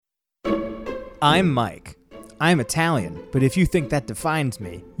I'm Mike. I'm Italian, but if you think that defines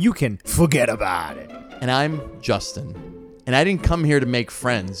me, you can forget about it. And I'm Justin. And I didn't come here to make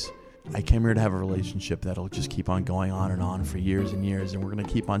friends. I came here to have a relationship that'll just keep on going on and on for years and years. And we're going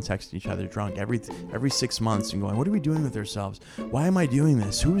to keep on texting each other drunk every 6 months and going, what are we doing with ourselves? Why am I doing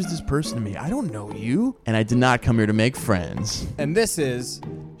this? Who is this person to me? I don't know you. And I did not come here to make friends. And this is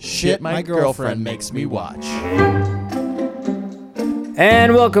Shit My Girlfriend Makes Me Watch.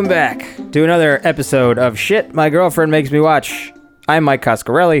 And welcome back to another episode of Shit My Girlfriend Makes Me Watch. I'm Mike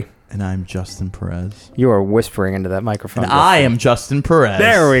Coscarelli. And I'm Justin Perez. You are whispering into that microphone. And I am Justin Perez.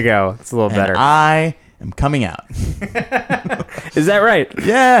 There we go. It's a little better. And I am coming out. Is that right?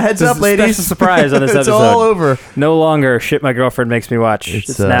 Yeah, heads up, ladies. Special surprise on this It's episode. all over. No longer Shit My Girlfriend Makes Me Watch.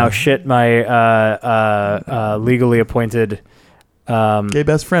 It's now Shit My legally appointed Gay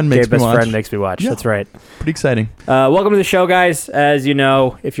best friend makes me watch. Yeah. That's right. Pretty exciting. Welcome to the show, guys. As you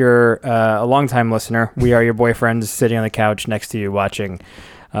know, if you're a longtime listener, we are your boyfriends sitting on the couch next to you watching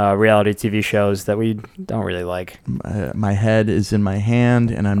reality TV shows that we don't really like. My head is in my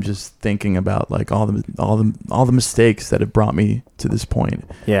hand, and I'm just thinking about like all the mistakes that have brought me to this point.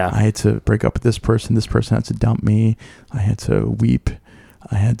 Yeah, I had to break up with this person. This person had to dump me. I had to weep.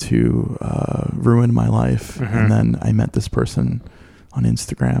 I had to ruin my life, and then I met this person on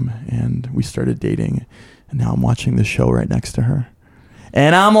Instagram, and we started dating, and now I'm watching the show right next to her.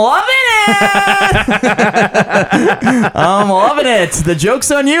 And I'm loving it! I'm loving it. The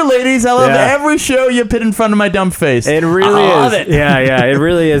joke's on you, ladies. I love every show you put in front of my dumb face. It really is. I love it. Yeah. It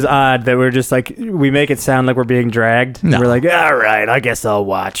really is odd that we're just like, we make it sound like we're being dragged. No. We're like, all right, I guess I'll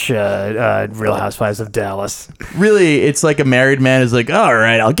watch Real Housewives of Dallas. Really, it's like a married man is like, all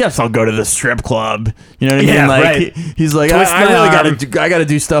right, I guess I'll go to the strip club. You know what I mean? Yeah, Like right. he's like, Twist I my really arm. gotta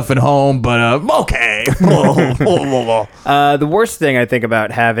do stuff at home, but okay. The worst thing I think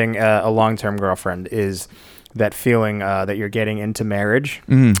about having a long-term girlfriend is that feeling that you're getting into marriage.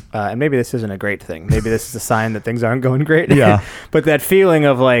 And maybe this isn't a great thing. Maybe this is a sign that things aren't going great. Yeah. But that feeling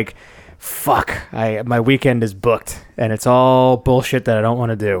of like, fuck, my weekend is booked and it's all bullshit that I don't want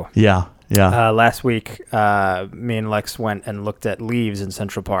to do. Yeah. Last week, me and Lex went and looked at leaves in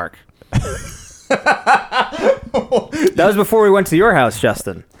Central Park. That was before we went to your house,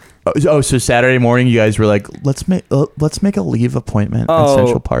 Justin. Oh, so Saturday morning, you guys were like, let's make a leave appointment in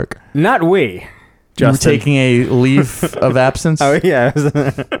Central Park. Not we. You were Justin. taking a leave of absence. Oh yeah,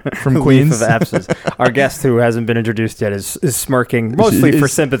 from Leave Queens. of absence. Our guest, who hasn't been introduced yet, is smirking mostly for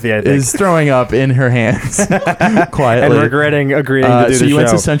sympathy. I think is throwing up in her hands quietly and regretting agreeing to do so the you show. went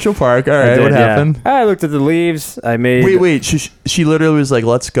to Central Park. All right, I did, what happened? I looked at the leaves. I made. Wait. She literally was like,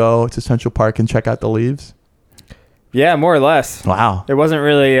 "Let's go to Central Park and check out the leaves." Yeah, more or less. Wow. It wasn't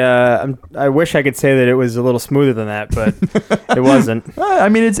really. I wish I could say that it was a little smoother than that, but it wasn't. I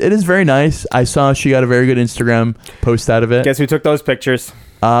mean, it is very nice. I saw she got a very good Instagram post out of it. Guess who took those pictures?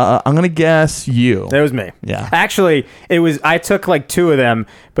 I'm gonna guess you. It was me. Yeah. Actually, it was. I took like two of them,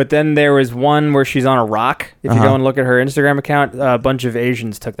 but then there was one where she's on a rock. If you go and look at her Instagram account, a bunch of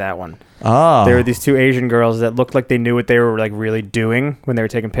Asians took that one. Oh. There were these two Asian girls that looked like they knew what they were like really doing when they were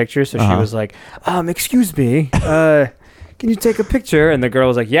taking pictures. So she was like, excuse me, can you take a picture? And the girl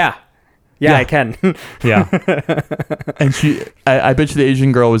was like, yeah, I can. Yeah. And I bet you the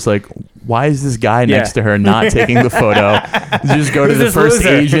Asian girl was like, why is this guy next to her not taking the photo? Just go to Who's the this first loser?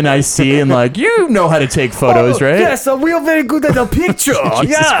 Asian I see and like, you know how to take photos, right? Yes, we are very good at the picture.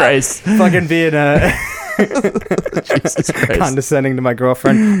 Jesus Christ. Fucking being Jesus Christ. condescending to my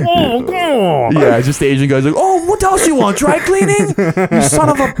girlfriend. Yeah, just the Asian guy's like, oh, what else you want? Dry cleaning? You son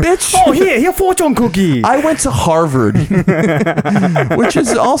of a bitch. Oh, here, fortune cookie. I went to Harvard, which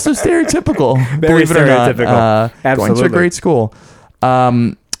is also stereotypical. Very believe it or not. stereotypical. Going to a Absolutely. great school.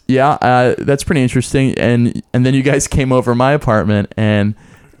 That's pretty interesting. And then you guys came over my apartment and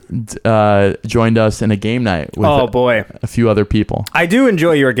joined us in a game night with boy. a few other people. I do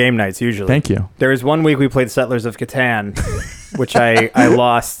enjoy your game nights usually. Thank you. There was one week we played Settlers of Catan, which I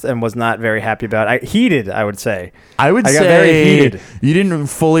lost and was not very happy about. I would say. I got very heated. You didn't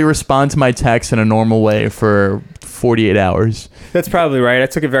fully respond to my text in a normal way for 48 hours. That's probably right. I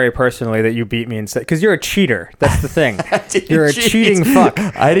took it very personally that you beat me and said, because you're a cheater. That's the thing. You're a cheating fuck.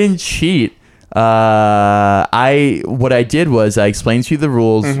 I didn't cheat. What I did was I explained to you the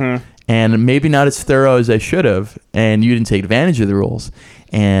rules, and maybe not as thorough as I should have, and you didn't take advantage of the rules,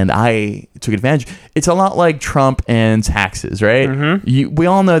 and I took advantage. It's a lot like Trump and taxes, right? We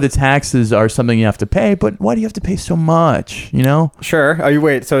all know that taxes are something you have to pay, but why do you have to pay so much? You know? Sure.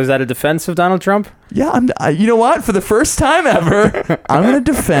 Wait, so is that a defense of Donald Trump? Yeah, you know what? For the first time ever, I'm going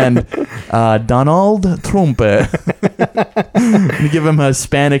to defend Donald Trump. I'm going to give him a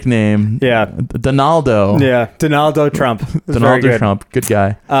Hispanic name. Yeah. Donaldo. Yeah, Donaldo Trump. Donaldo Trump. Good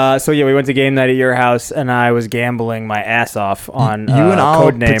guy. So yeah, we went to game night at your house, and I was gambling my ass off on you and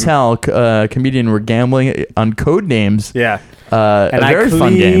Al Codename. Patel, comedian, were gambling on code names. Yeah. And I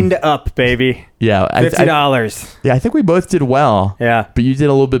cleaned up, baby. Yeah. $50. Yeah, I think we both did well. Yeah. But you did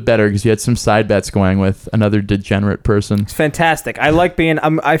a little bit better because you had some side bets going with another degenerate person. It's fantastic. I like being.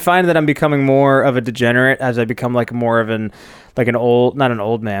 I find that I'm becoming more of a degenerate as I become like more of an old, not an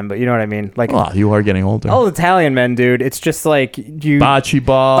old man, but you know what I mean. Like, well, you are getting older. Old Italian men, dude. It's just like you bocce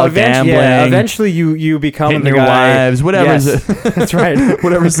ball, gambling. Yeah, eventually you become hitting the your guy. wives, whatever's. Yes, that's right.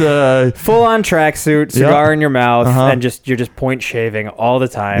 Whatever's full on tracksuit, cigar in your mouth, and you're just point shaving all the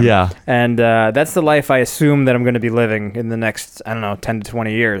time. Yeah, and that's the life I assume that I'm going to be living in the next 10 to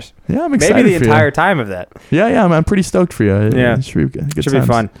 20 years. Yeah, I'm excited. Maybe the entire time of that. Yeah, I'm pretty stoked for you. Yeah, it should be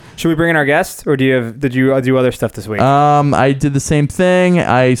fun. Should we bring in our guest, or did you do other stuff this week? I did the same thing.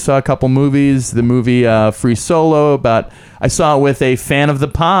 I saw a couple movies. The movie Free Solo, I saw it with a fan of the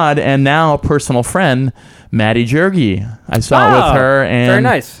pod and now a personal friend, Maddie Jergy. I saw it with her and very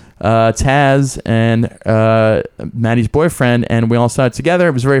nice. Taz and Maddie's boyfriend, and we all saw it together.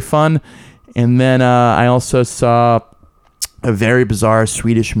 It was very fun. And then I also saw a very bizarre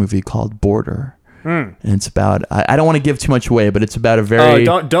Swedish movie called Border. And it's about, I don't want to give too much away, but it's about a very...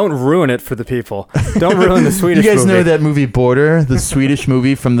 Oh, don't ruin it for the people. Don't ruin the Swedish movie. You guys know that movie Border, the Swedish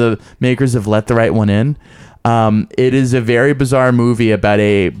movie from the makers of Let the Right One In? It is a very bizarre movie about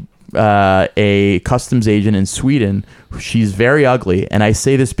a customs agent in Sweden. She's very ugly, and I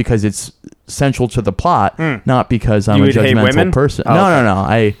say this because it's central to the plot, not because I'm a judgmental person. Oh,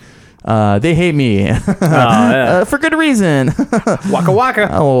 no. They hate me for good reason. Waka waka.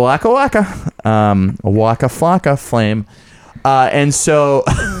 Oh, waka waka. Waka flocka flame. And so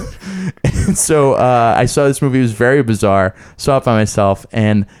I saw this movie. It was very bizarre. Saw it by myself.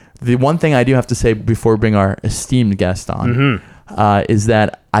 And the one thing I do have to say before we bring our esteemed guest on is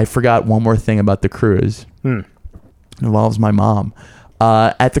that I forgot one more thing about the cruise. It involves my mom.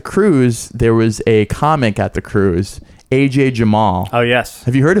 At the cruise, there was a comic at the cruise, AJ Jamal. Oh, yes.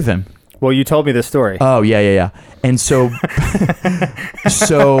 Have you heard of him? Well, you told me this story. Oh, yeah. And so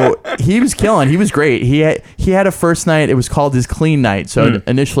he was killing. He was great. He had a first night. It was called his clean night. So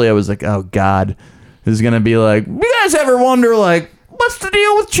initially I was like, oh, God, this is going to be like, you guys ever wonder, like, what's the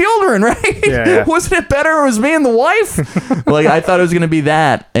deal with children, right? Yeah. Wasn't it better it was me and the wife? Like, I thought it was going to be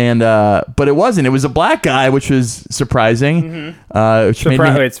that. And but it wasn't. It was a black guy, which was surprising. Which made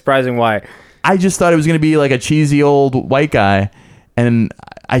me, it's surprising why. I just thought it was going to be like a cheesy old white guy. And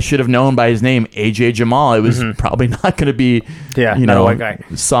I should have known by his name, AJ Jamal. It was probably not going to be, not a white guy.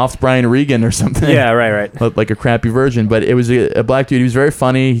 Soft Brian Regan or something. Yeah, right. Like a crappy version. But it was a black dude. He was very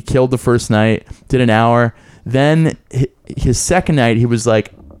funny. He killed the first night, did an hour. Then his second night, he was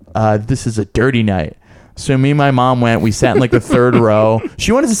like, this is a dirty night. So me and my mom went. We sat in like the third row.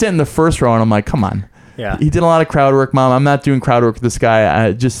 She wanted to sit in the first row, and I'm like, come on. Yeah. He did a lot of crowd work, Mom. I'm not doing crowd work with this guy.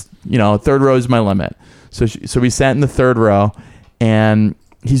 I just, third row is my limit. So we sat in the third row, and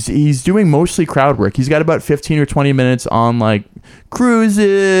he's doing mostly crowd work. He's got about 15 or 20 minutes on like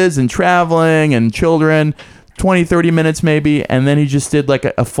cruises and traveling and children, 20, 30 minutes maybe. And then he just did like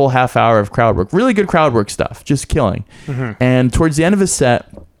a full half hour of crowd work. Really good crowd work stuff, just killing. And towards the end of his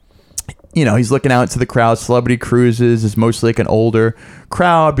set, he's looking out to the crowd. Celebrity Cruises is mostly like an older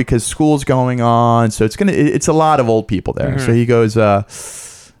crowd because school's going on. So it's a lot of old people there. So he goes,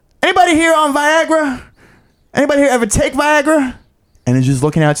 anybody here on Viagra? Anybody here ever take Viagra? And he's just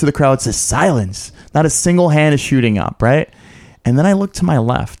looking out to the crowd. It says silence. Not a single hand is shooting up, right? And then I look to my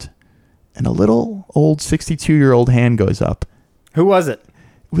left, and a little old 62-year-old hand goes up. Who was it?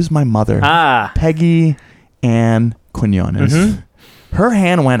 It was my mother, Peggy Ann Quinones. Her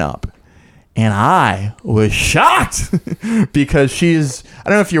hand went up, and I was shocked because I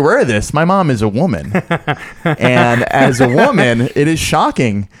don't know if you're aware of this, my mom is a woman. And as a woman, it is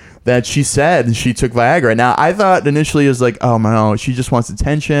shocking that she said she took Viagra. Now, I thought initially it was like, oh, no, she just wants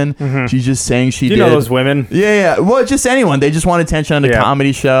attention. She's just saying she did. You know those women? Yeah. Well, just anyone. They just want attention on a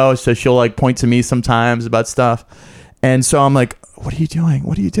comedy show, so she'll like point to me sometimes about stuff. And so I'm like, what are you doing?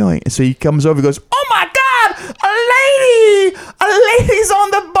 What are you doing? And so he comes over and goes, oh, my God, a lady's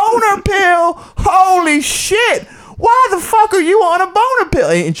on the boner pill. Holy shit. Why the fuck are you on a boner pill?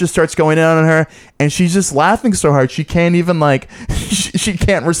 And it just starts going in on her, and she's just laughing so hard she can't even she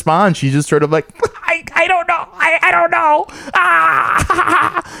can't respond. She's just sort of like, I don't know, I don't know.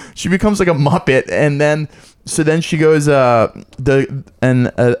 She becomes like a Muppet, and then she goes, the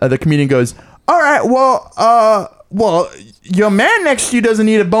comedian goes, all right, well, your man next to you doesn't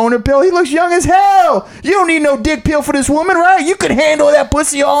need a boner pill. He looks young as hell. You don't need no dick pill for this woman, right? You can handle that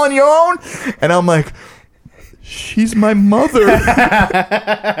pussy all on your own. And I'm like, she's my mother.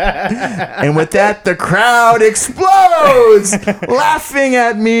 And with that, the crowd explodes, laughing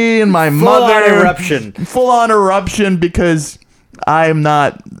at me and my mother. Full on eruption because I am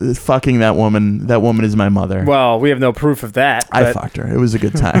not fucking that woman. That woman is my mother. Well, we have no proof of that. I fucked her. It was a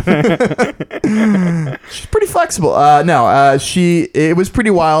good time. She's pretty flexible. It was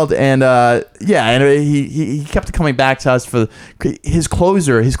pretty wild, and he kept coming back to us for his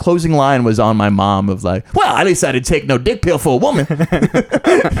closer. His closing line was on my mom of like, well, at least I didn't take no dick pill for a woman.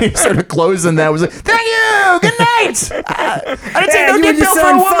 He started closing that. Was like, thank you, good night. I didn't take no dick pill for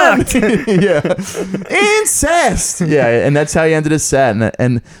a woman. Yeah, incest. Yeah, and that's how he ended his set.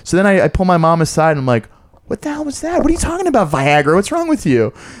 And so then I pull my mom aside and I'm like, what the hell was that? What are you talking about, Viagra? What's wrong with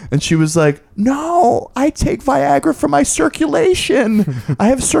you? And she was like, no, I take Viagra for my circulation. I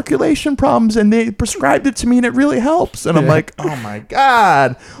have circulation problems and they prescribed it to me and it really helps. And I'm like, oh my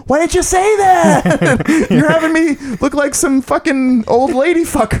God, why didn't you say that? You're having me look like some fucking old lady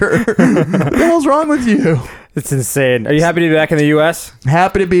fucker. What the hell's wrong with you? It's insane. Are you happy to be back in the U.S.?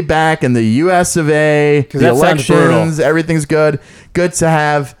 Happy to be back in the U.S. of A. The elections, everything's good. Good to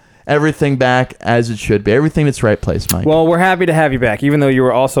have everything back as it should be. Everything in its right place, Mike. Well, we're happy to have you back, even though you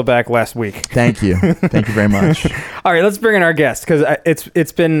were also back last week. Thank you. Thank you very much. All right, let's bring in our guest, because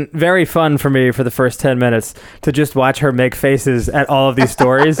it's been very fun for me for the first 10 minutes to just watch her make faces at all of these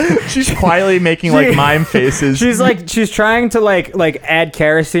stories. She's quietly making like mime faces. She's trying to like add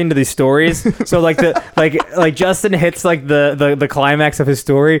kerosene to these stories. So like Justin hits like the climax of his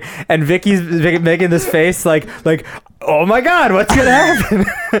story, and Vicky's making this face like oh my God, what's gonna happen?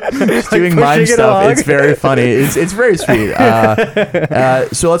 She's doing mime stuff. It's very funny. It's very sweet.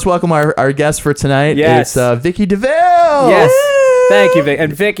 So let's welcome our guest for tonight. Yes. It's Vicky DeVille. Yes. Woo! Thank you, Vic.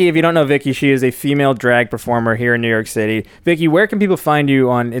 And Vicky, if you don't know Vicky, she is a female drag performer here in New York City. Vicky, where can people find you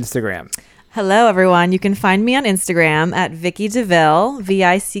on Instagram? Hello, everyone. You can find me on Instagram at Vicky DeVille,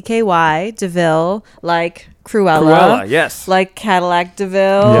 VICKY, DeVille, like Cruella, yes, like Cadillac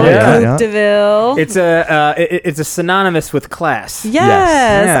DeVille, Coupe DeVille. It's a synonymous with class.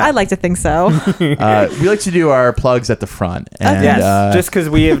 Yes. I like to think so. We like to do our plugs at the front. And, yes, just because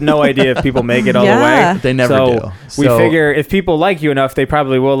we have no idea if people make it all the way. They never do. We figure if people like you enough, they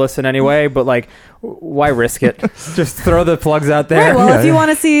probably will listen anyway. But like, why risk it? Just throw the plugs out there. Right, well, if you want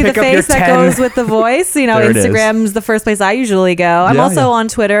to see the face that goes with the voice, Instagram's the first place I usually go. I'm also on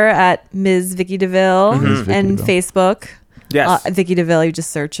Twitter at Ms. Vicky DeVille and Facebook. Yes, Vicky DeVille. You just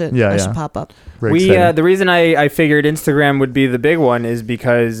search it. It should pop up. The reason I figured Instagram would be the big one is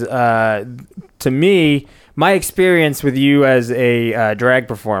because to me, my experience with you as a drag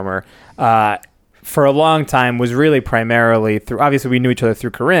performer for a long time was really primarily through. Obviously, we knew each other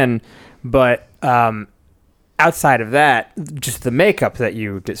through Corinne, but outside of that, just the makeup that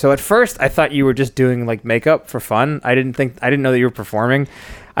you did. So at first, I thought you were just doing like makeup for fun. I didn't know that you were performing.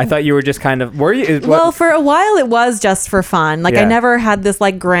 I thought you were just kind of. Were you? Well, for a while, it was just for fun. Like I never had this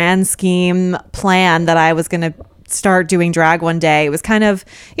like grand scheme plan that I was gonna start doing drag one day. It was kind of,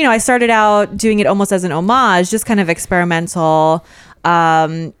 I started out doing it almost as an homage, just kind of experimental.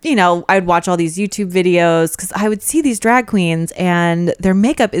 I'd watch all these YouTube videos because I would see these drag queens and their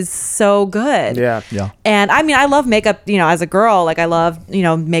makeup is so good. Yeah. And I mean, I love makeup, as a girl. Like I love,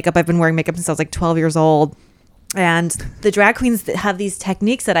 makeup. I've been wearing makeup since I was like 12 years old. And the drag queens that have these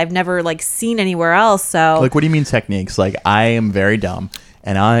techniques that I've never like seen anywhere else. So like, what do you mean techniques? Like I am very dumb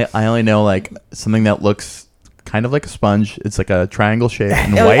and I only know like something that looks kind of like a sponge. It's like a triangle shape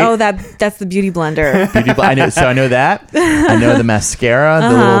and white. Oh, that's the Beauty Blender. I know that. I know the mascara, the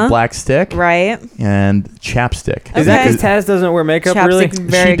little black stick, right, and chapstick. Is that because Taz doesn't wear makeup? Chapstick, really?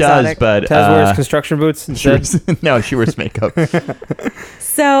 Very she exotic. does, but Taz wears construction boots instead. No, she wears makeup.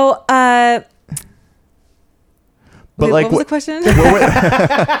 So, but wait, like, what was the question?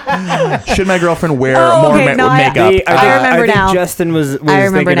 Should my girlfriend wear more makeup? I remember now. I think Justin was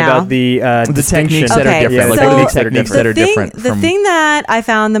thinking about the techniques that are different. Like, what are the techniques that are different? The thing that I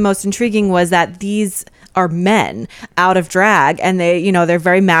found the most intriguing was that these are men out of drag, and they're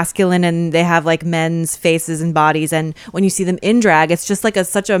very masculine, and they have like men's faces and bodies. And when you see them in drag, it's just like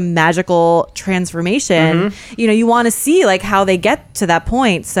such a magical transformation. You want to see like how they get to that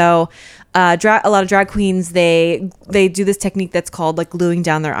point. So. A lot of drag queens, they do this technique that's called like gluing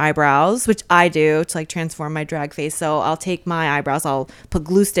down their eyebrows, which I do to like transform my drag face. So I'll take my eyebrows, I'll put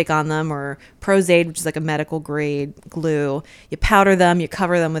glue stick on them or Pros-Aide, which is like a medical grade glue. You powder them, you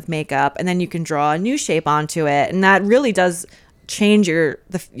cover them with makeup, and then you can draw a new shape onto it. And that really does change your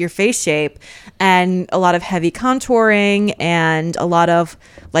face shape, and a lot of heavy contouring and a lot of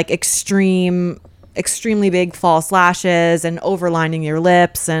like extremely big false lashes and overlining your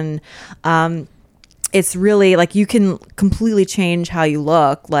lips, and it's really like you can completely change how you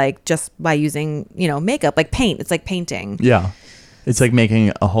look, like just by using, makeup, like paint. It's like painting. Yeah. It's like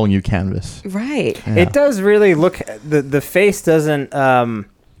making a whole new canvas. Right. Yeah. It does really look, the face doesn't,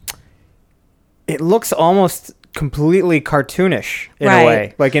 it looks almost completely cartoonish in a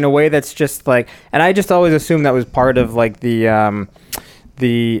way. Like in a way that's just like, and I just always assumed that was part of like the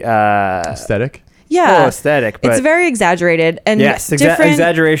aesthetic. Yeah, aesthetic. But it's very exaggerated, and yes,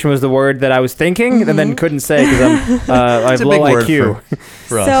 exaggeration was the word that I was thinking, and then couldn't say because I have low IQ.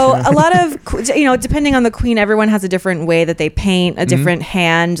 For us. So a lot of, depending on the queen, everyone has a different way that they paint, a different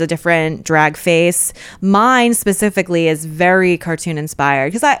hand, a different drag face. Mine specifically is very cartoon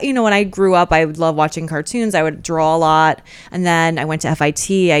inspired because when I grew up, I would love watching cartoons. I would draw a lot, and then I went to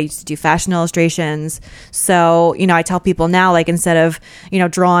FIT. I used to do fashion illustrations. So I tell people now, like instead of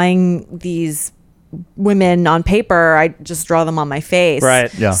drawing these women on paper, I just draw them on my face.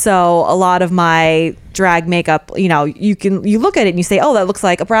 Right. Yeah. So a lot of my drag makeup, you look at it and you say, oh, that looks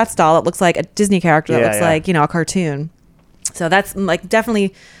like a Bratz doll. It looks like a Disney character. That looks like, a cartoon. So that's like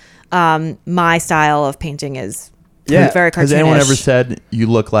definitely my style of painting is very cartoonish. Has anyone ever said you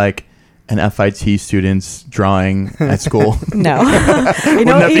look like an FIT student's drawing at school? No. you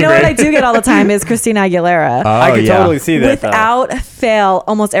know what I do get all the time is Christina Aguilera. I can totally see that. Without fail,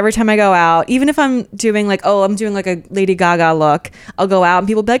 almost every time I go out, even if I'm doing like a Lady Gaga look, I'll go out and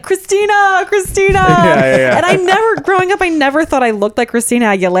people be like, Christina. Yeah. And growing up, I never thought I looked like Christina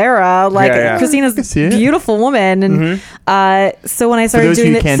Aguilera. Like Christina's a beautiful woman. And so when I started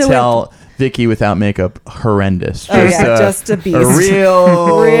doing it, you can't tell Vicky without makeup, horrendous. Just a beast. A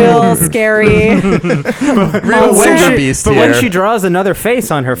real scary. real wonder beast. But when she draws another face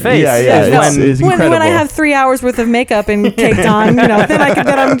on her face, it's incredible. When I have 3 hours worth of makeup and caked on, then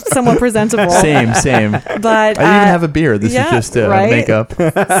I'm somewhat presentable. Same. But I didn't even have a beard. This is just makeup.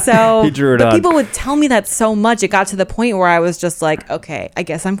 So he drew it on. People would tell me that so much. It got to the point where I was just like, okay, I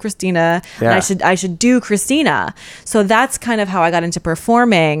guess I'm Christina, and I should do Christina. So that's kind of how I got into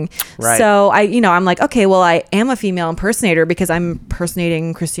performing. Right. So I'm like, okay, well, I am a female impersonator because I'm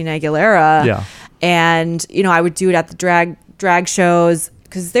impersonating Christina Aguilera. Yeah. And, I would do it at the drag shows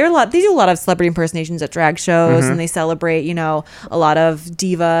because they do a lot of celebrity impersonations at drag shows, and they celebrate, a lot of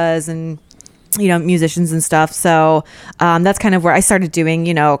divas and, musicians and stuff. So that's kind of where I started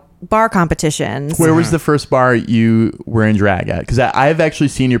doing, bar competitions. Where was the first bar you were in drag at? Because I've actually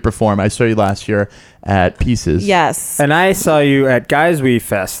seen you perform. I saw you last year at Pieces. Yes. And I saw you at Guys We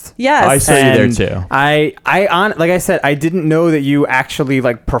Fest. Yes. I saw you there too. I like I said, I didn't know that you actually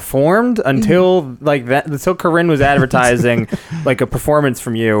like performed until like that. Until Corinne was advertising like a performance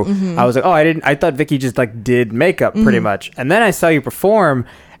from you. I was like, oh, I thought Vicky just like did makeup pretty much. And then I saw you perform.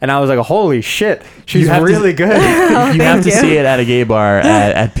 And I was like, holy shit, she's really good. You have to see it at a gay bar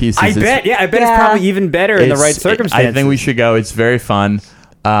at Pieces. I bet it's probably even better in the right circumstances. I think we should go. It's very fun.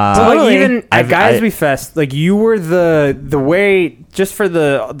 Like even at Guys We Fest, like you were the way, just for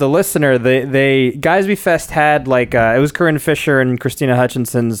the listener, they Guys We Fest had like it was Corinne Fisher and Christina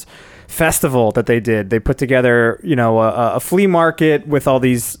Hutchinson's festival that they did. They put together, a flea market with all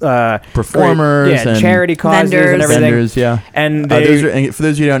these performers and charity causes and everything. Vendors, And for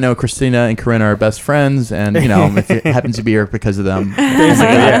those of you who don't know, Christina and Corinne are best friends, and if it happens to be here because of them,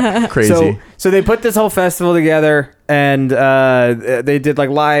 crazy. So they put this whole festival together, and they did like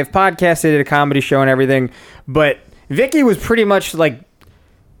live podcasts. They did a comedy show and everything. But Vicky was pretty much like,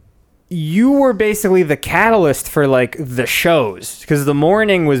 you were basically the catalyst for like the shows, because the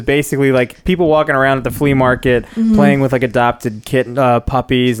morning was basically like people walking around at the flea market playing with like adopted kitten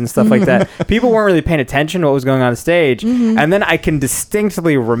puppies and stuff like that. People weren't really paying attention to what was going on stage. And then I can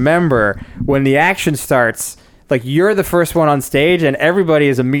distinctly remember when the action starts, like you're the first one on stage and everybody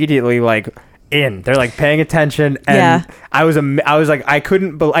is immediately like they're like paying attention, and I was like, I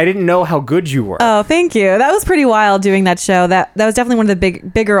didn't know how good you were. Oh, thank you. That was pretty wild doing that show. That was definitely one of the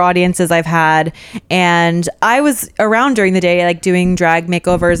bigger audiences I've had, and I was around during the day, like doing drag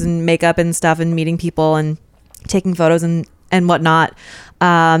makeovers and makeup and stuff, and meeting people and taking photos and whatnot.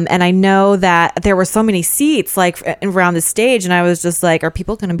 And I know that there were so many seats like around the stage, and I was just like, are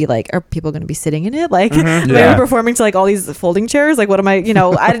people going to be sitting in it? Like, am I performing to like all these folding chairs? Like, what am I,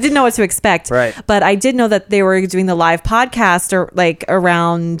 I didn't know what to expect. Right. But I did know that they were doing the live podcast or like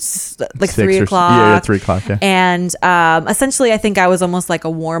around like 3 o'clock. Yeah, 3 o'clock. Yeah. And essentially, I think I was almost like a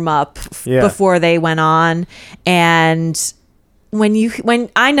warm up before they went on. And when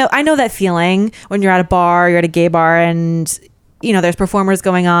I know that feeling when you're at a bar, you're at a gay bar, and there's performers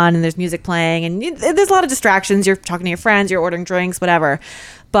going on and there's music playing and there's a lot of distractions. You're talking to your friends, you're ordering drinks, whatever.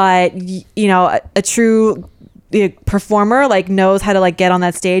 But, a true performer like knows how to like get on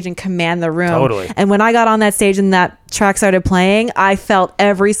that stage and command the room. Totally. And when I got on that stage and that track started playing, I felt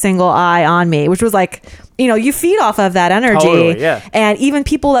every single eye on me, which was like, you feed off of that energy. Totally, yeah. And even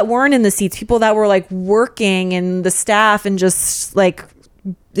people that weren't in the seats, people that were like working in the staff and just like,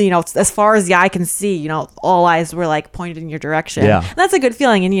 as far as the eye can see, all eyes were like pointed in your direction. Yeah. And that's a good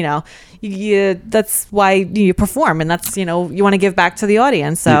feeling. And, that's why you perform. And that's, you want to give back to the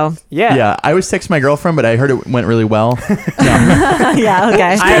audience. So, Yeah. I was texting my girlfriend, but I heard it went really well. yeah.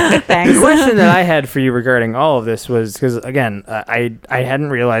 Okay. Thanks. The question that I had for you regarding all of this was because, again, I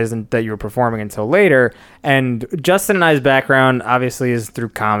hadn't realized that you were performing until later. And Justin and I's background obviously is through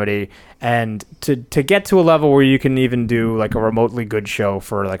comedy. And to get to a level where you can even do like a remotely good show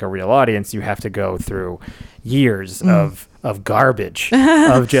for like a real audience, you have to go through years of garbage,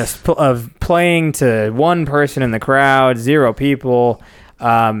 of playing to one person in the crowd, 0 people.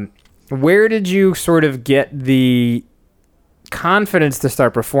 Where did you sort of get the confidence to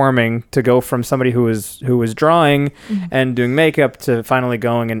start performing, to go from somebody who was drawing and doing makeup to finally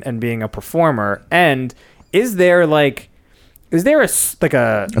going and being a performer? And is there a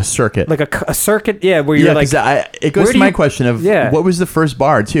circuit? Like a circuit, yeah, where you're like... it goes to my question of what was the first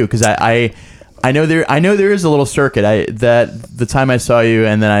bar, too? Because I know there is a little circuit. That the time I saw you,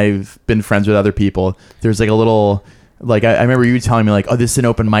 and then I've been friends with other people, there's like a little... Like, I remember you telling me, like, oh, this is an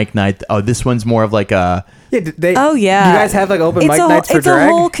open mic night. Oh, this one's more of like a... Oh, yeah. You guys have like open mic nights for drag?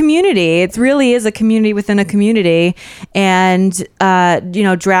 It's a whole community. It really is a community within a community. And,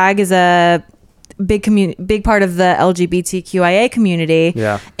 drag is a big part of the LGBTQIA community.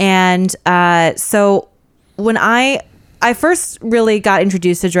 Yeah. And so when I first really got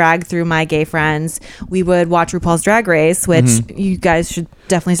introduced to drag through my gay friends, we would watch RuPaul's Drag Race, which you guys should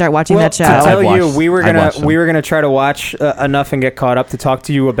definitely start watching that show. To tell you, we were gonna try to watch enough and get caught up to talk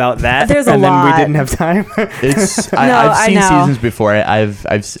to you about that. There's a lot. And then we didn't have time. I've seen seasons before. I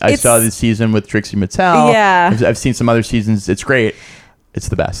saw the season with Trixie Mattel. Yeah. I've seen some other seasons. It's great. It's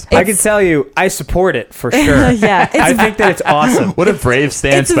the best. I can tell you, I support it for sure. Yeah, I think that it's awesome. What a brave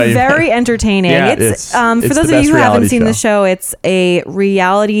stance by you. It's very entertaining. Yeah, it's for those of you who haven't seen the show, it's a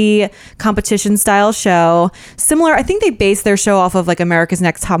reality competition style show. Similar, I think they base their show off of like America's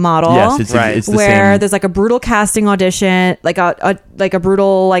Next Top Model. Yes, it's the where same. there's like a brutal casting audition, like a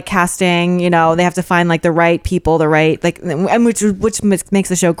brutal like casting. They have to find like the right people, and which makes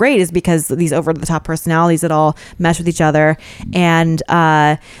the show great is because these over the top personalities that all mesh with each other. And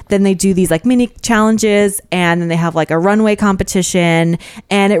then they do these like mini challenges, and then they have like a runway competition,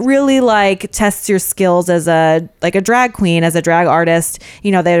 and it really like tests your skills as a drag queen, as a drag artist.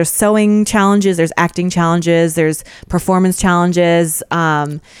 There's sewing challenges, there's acting challenges, there's performance challenges,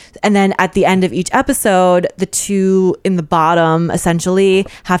 and then at the end of each episode, the two in the bottom essentially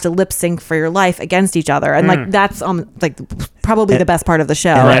have to lip sync for your life against each other, and like that's like probably the best part of the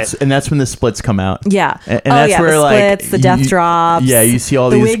show. And that's when the splits come out. Yeah, and that's where the splits, the death drops. Yeah, you see all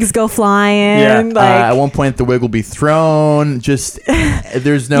the these wigs go flying. Yeah, at one point the wig will be thrown. Just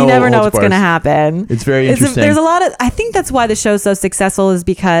there's no. You never know what's going to happen. It's very interesting. There's a lot of. I think that's why the show's so successful is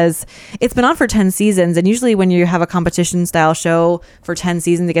because it's been on for 10 seasons, and usually when you have a competition style show for 10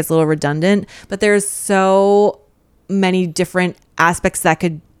 seasons, it gets a little redundant. But there's so many different aspects that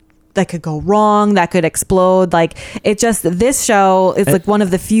could go wrong, that could explode. Like this show is like one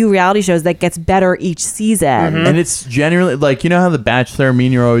of the few reality shows that gets better each season. Mm-hmm. And it's generally like, how The Bachelor,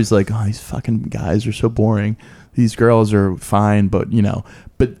 you're always like, oh, these fucking guys are so boring. These girls are fine, but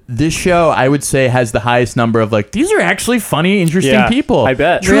But this show, I would say, has the highest number of like, these are actually funny, interesting people. I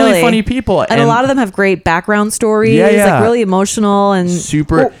bet. Truly funny people. And a lot of them have great background stories, like really emotional and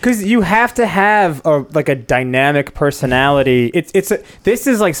super. Because you have to have a dynamic personality. This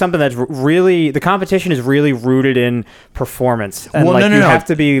is like something that's really, the competition is really rooted in performance. And you have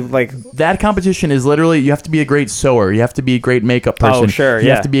to be like. That competition is literally, you have to be a great sewer. You have to be a great makeup person. Oh, sure. You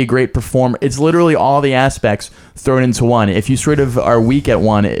have to be a great performer. It's literally all the aspects thrown into one. If you sort of are weak at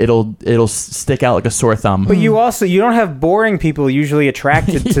one, it'll stick out like a sore thumb. But you don't have boring people usually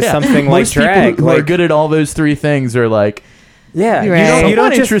attracted to something like drag. People who are good at all those three things are like, yeah, right. you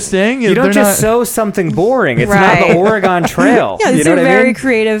don't just interesting. You don't just sew something boring. It's not the Oregon Trail. Yeah, these are very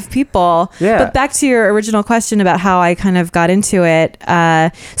creative people. Yeah. But back to your original question about how I kind of got into it.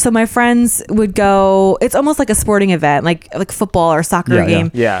 So my friends would go. It's almost like a sporting event, like football or soccer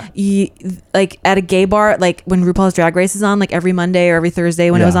game. Yeah. Like at a gay bar, like when RuPaul's Drag Race is on, like every Monday or every Thursday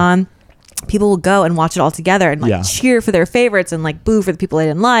when it was on. people will go and watch it all together and like cheer for their favorites and like boo for the people they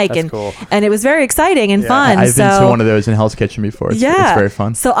didn't like. That's cool. And it was very exciting and fun. I've been to one of those in Hell's Kitchen before. It's very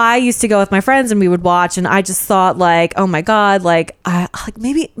fun. So I used to go with my friends and we would watch, and I just thought like, oh my God, like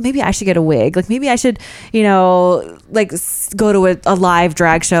maybe I should get a wig. Like maybe I should, like go to a live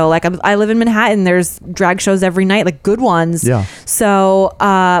drag show. Like I live in Manhattan. There's drag shows every night, like good ones. Yeah. So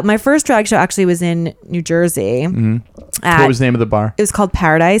my first drag show actually was in New Jersey. Mm-hmm. What was the name of the bar? It was called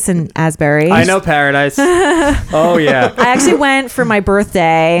Paradise in Asbury. I know Paradise. Oh yeah. I actually went for my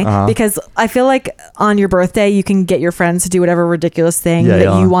birthday because I feel like on your birthday you can get your friends to do whatever ridiculous thing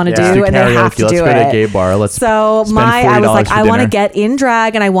that you want to do, and they have to do it. Let's go to a gay bar. I was like, I want to get in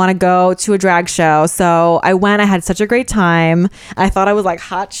drag and I want to go to a drag show. So I went. I had such a great time. I thought I was like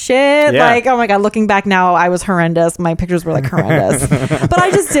hot shit. Yeah. Like, oh my God, looking back now, I was horrendous. My pictures were like horrendous. But I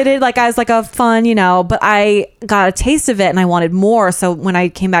just did it like as like a fun, but I got a taste of it and I wanted more. So when I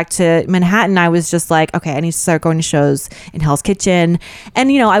came back to Manhattan, I was just like, okay, I need to start going to shows in Hell's Kitchen. And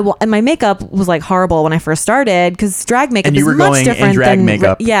and my makeup was like horrible when I first started because drag makeup is much different than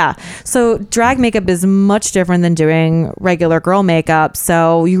makeup. Yeah. So drag makeup is much different than doing regular girl makeup.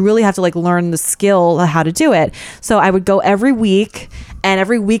 So you really have to like learn the skill of how to do it. So I would go every week, and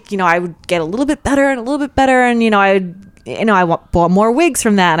every week, I would get a little bit better and a little bit better, and I bought more wigs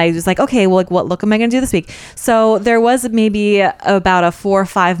from that, and I was like, okay, well, like, what look am I going to do this week? So there was maybe about a 4 or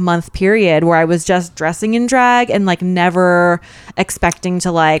 5 month period where I was just dressing in drag and like never expecting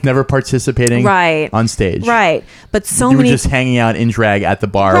to like never participating on stage, right? But you were just hanging out in drag at the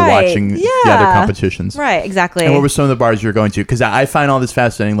bar, watching the other competitions, right? Exactly. And what were some of the bars you were going to? Because I find all this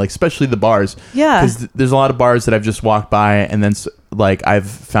fascinating, like especially the bars, because there's a lot of bars that I've just walked by and then like I've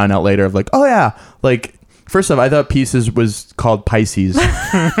found out later of like, oh yeah, like. First off, I thought Pieces was called Pisces,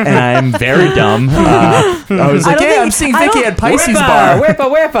 and I'm very dumb. I was like, I'm seeing Vicky at Pisces bar.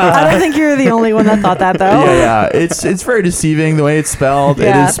 Whippa. I don't think you're the only one that thought that, though. Yeah. It's very deceiving the way it's spelled.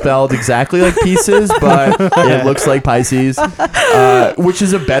 Yeah. It is spelled exactly like Pieces, but it looks like Pisces, which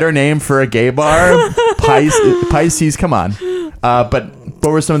is a better name for a gay bar. Pisces, come on. But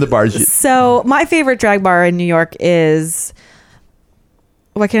what were some of the bars? So my favorite drag bar in New York is...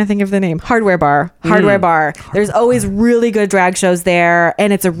 Why can't I think of the name? Hardware Bar. There's always really good drag shows there,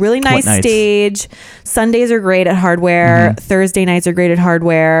 and it's a really nice stage. Sundays are great at Hardware. Thursday nights are great at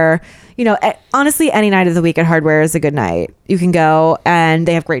Hardware. Honestly, any night of the week at Hardware is a good night. You can go, and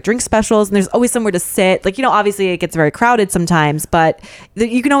they have great drink specials, and there's always somewhere to sit. Like, obviously it gets very crowded sometimes, but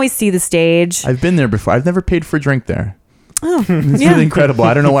you can always see the stage. I've been there before. I've never paid for a drink there. Oh, it's really incredible.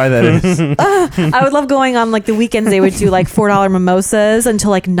 I don't know why that is. I would love going on like the weekends. They would do like $4 mimosas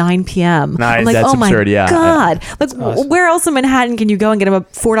until like 9 p.m. Nice. I'm like, that's absurd, my God. Like, awesome. Where else in Manhattan can you go and get a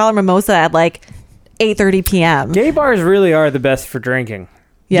 $4 mimosa at like 8:30 p.m.? Gay bars really are the best for drinking.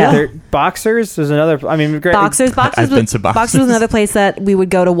 Yeah. Boxers is another. I mean, great. Boxers was another place that we would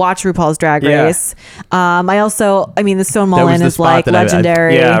go to watch RuPaul's Drag Race. The Stonewall Inn is like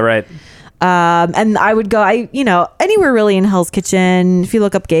legendary. Yeah, right. And I would go, anywhere really in Hell's Kitchen. If you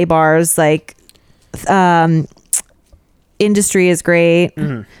look up gay bars, like, Industry is great.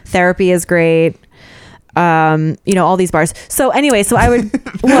 Therapy is great. All these bars. So anyway, so I would,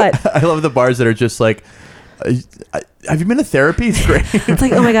 what? I love the bars that are just like, have you been to therapy? It's great. It's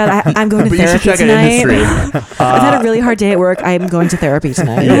like, oh my God, I'm going to therapy tonight. I've had a really hard day at work. I'm going to therapy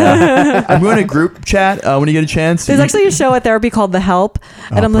tonight. Yeah. I'm going to group chat when you get a chance. There's actually a show at therapy called The Help.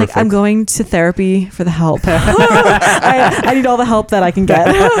 And I'm like, I'm going to therapy for the help. I need all the help that I can get.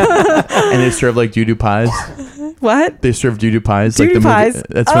 And they serve like doo-doo pies. What? They serve doo-doo pies. Doo-doo pies?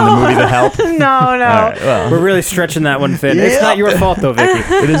 That's from the movie The Help. No. Right, well. We're really stretching that one thin. It's not your fault though,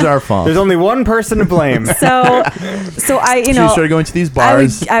 Vicky. It is our fault. There's only one person to blame. So I, So you started going to these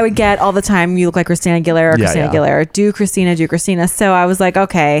bars. I would get all the time, you look like Christina Aguilera, Aguilera. Do Christina. So I was like,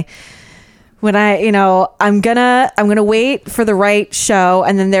 okay, when I'm gonna wait for the right show.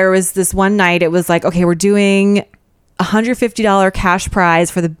 And then there was this one night, it was like, okay, we're doing $150 cash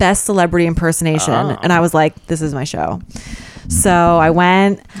prize for the best celebrity impersonation. And I was like, this is my show. So I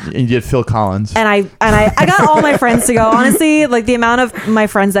went and you did Phil Collins, and I got all my friends to go. Honestly, like the amount of my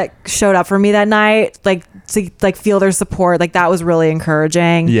friends that showed up for me that night, like to like feel their support, like that was really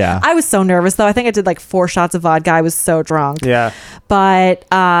encouraging. Yeah, I was so nervous though. I think I did like 4 shots of vodka. I was so drunk. Yeah, but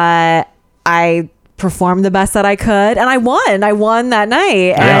I performed the best that I could, and I won that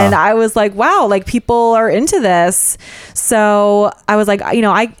night. And I was like, wow, like people are into this. So I was like,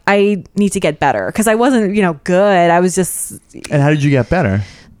 I need to get better, because I wasn't good. I was just. And how did you get better?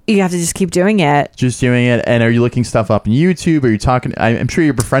 you have to just keep doing it. Just doing it. And are you looking stuff up on YouTube? Are you talking? I'm sure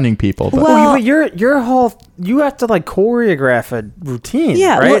you're befriending people. But. Well, your whole, you have to like choreograph a routine.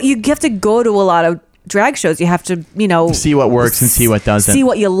 Yeah, right? well, you have to go to a lot of drag shows. You have to, see what works and see what doesn't. See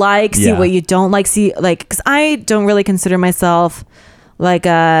what you like, see what you don't like. See, like, because I don't really consider myself like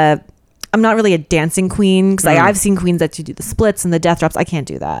I'm not really a dancing queen, because I've seen queens that do the splits and the death drops. I can't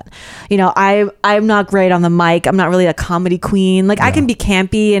do that. I'm not great on the mic. I'm not really a comedy queen. Like, I can be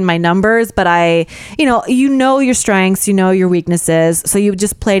campy in my numbers, but you know your strengths, you know your weaknesses, so you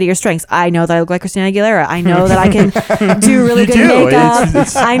just play to your strengths. I know that I look like Christina Aguilera. I know that I can do really good makeup.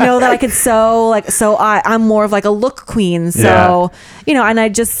 I know that I could sew. Like, so I'm more of like a look queen. So and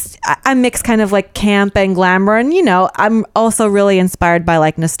I mix kind of like camp and glamour, and I'm also really inspired by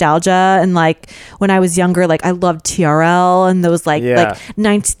like nostalgia. And like when I was younger, like I loved TRL and those like the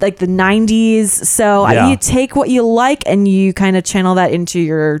 90s. So you take what you like and you kind of channel that into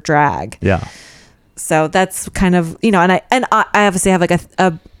your drag. Yeah. So that's kind of and I obviously have like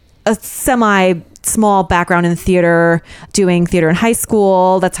a semi small background in theater, doing theater in high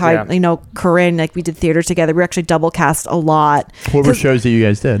school. That's how I Corinne, like we did theater together. We actually double cast a lot. What were shows that you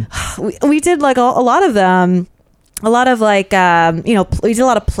guys did? We did like a lot of them. A lot of like, we did a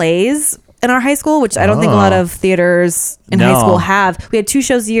lot of plays in our high school, which I don't think a lot of theaters in high school have. We had 2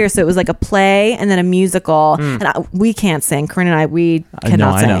 shows a year, so it was like a play and then a musical. And we can't sing. Corinne and we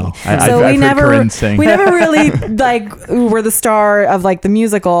cannot sing. I know. So I've heard Corinne sing. We never really like were the star of like the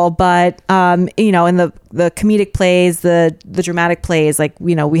musical, but in the comedic plays, the dramatic plays, like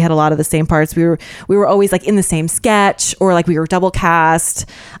we had a lot of the same parts. We were always like in the same sketch, or like we were double cast.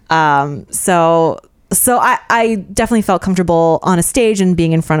 So I definitely felt comfortable on a stage and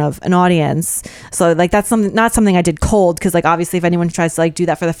being in front of an audience. So like that's not something I did cold, because like obviously if anyone tries to like do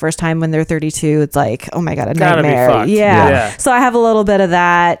that for the first time when they're 32, it's like, oh my god, a nightmare. Yeah. So I have a little bit of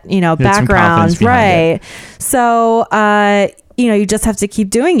that, background, right? So you just have to keep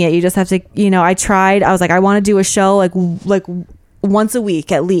doing it. You just have to, I was like, I want to do a show like once a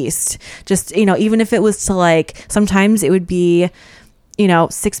week at least. Just even if it was to like, sometimes it would be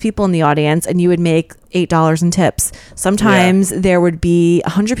 6 people in the audience and you would make $8 in tips. Sometimes there would be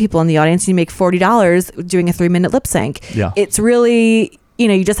 100 people in the audience and you make $40 doing a 3-minute lip sync. Yeah. It's really,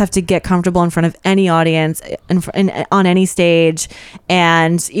 you just have to get comfortable in front of any audience and on any stage.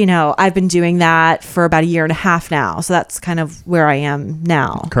 And, I've been doing that for about 1.5 years now. So that's kind of where I am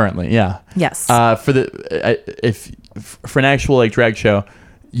now. Currently. Yeah. Yes. For an actual like drag show,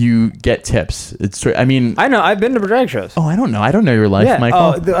 you get tips. I know. I've been to drag shows. Oh, I don't know. I don't know your life,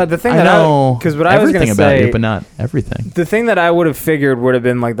 Michael. Oh, the thing I know because what I was going to say about you, but not everything. The thing that I would have figured would have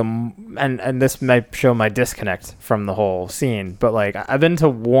been like and this might show my disconnect from the whole scene, but like I've been to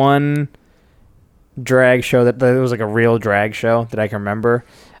one drag show that was like a real drag show that I can remember.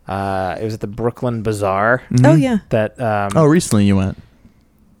 It was at the Brooklyn Bazaar. Mm-hmm. Oh yeah. That recently you went.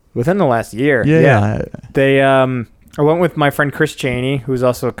 Within the last year. Yeah. They I went with my friend Chris Cheney, who's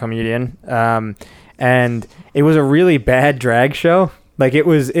also a comedian, and it was a really bad drag show. Like it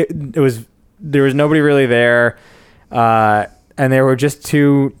was there was nobody really there, and there were just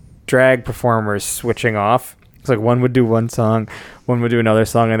 2 drag performers switching off. It's like one would do one song, one would do another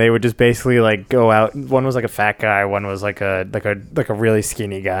song, and they would just basically like go out. One was like a fat guy, one was like a really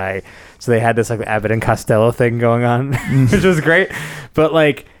skinny guy. So they had this like Abbott and Costello thing going on, which was great. But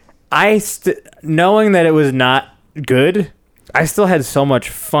like knowing that it was not good, I still had so much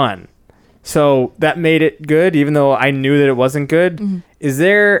fun, so that made it good, even though I knew that it wasn't good. Mm-hmm. Is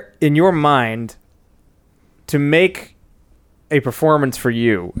there in your mind, to make a performance for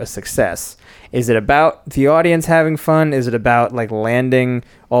you a success, is it about the audience having fun? Is it about like landing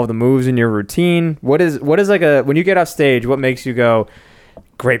all the moves in your routine? What is like when you get off stage, what makes you go,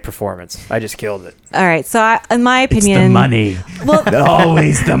 great performance, I just killed it? All right, so in my opinion, it's the money. Well,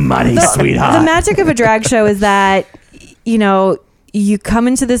 always the money, sweetheart. The magic of a drag show is that you come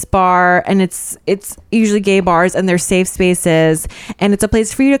into this bar, and it's usually gay bars, and they're safe spaces, and it's a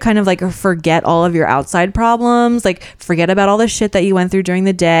place for you to kind of like forget all of your outside problems, like forget about all the shit that you went through during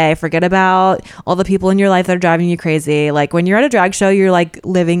the day, forget about all the people in your life that are driving you crazy. Like when you're at a drag show, you're like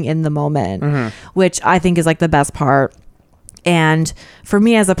living in the moment, which I think is like the best part. And for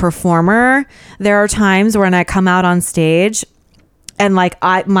me as a performer, there are times when I come out on stage and like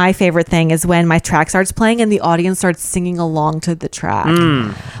my favorite thing is when my track starts playing and the audience starts singing along to the track.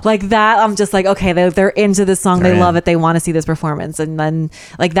 Like that, I'm just like, okay, they're into this song. They love it. They want to see this performance. And then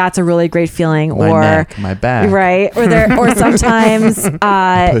like, that's a really great feeling. My neck, my back. Right. Or sometimes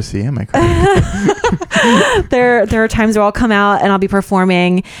pussy, am I crazy? there are times where I'll come out and I'll be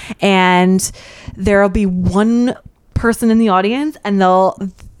performing and there'll be one person in the audience and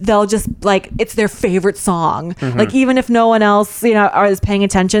they'll just like, it's their favorite song. Like even if no one else, is paying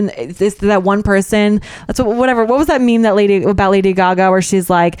attention, it's that one person. That's whatever. What was that meme about Lady Gaga where she's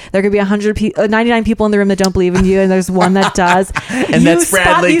like, there could be 99 people in the room that don't believe in you, and there's one that does. And that's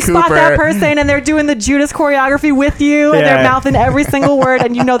Bradley Cooper. You spot that person, and they're doing the Judas choreography with you, and they're mouthing every single word,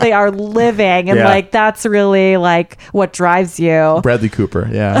 and they are living, and like that's really like what drives you. Bradley Cooper,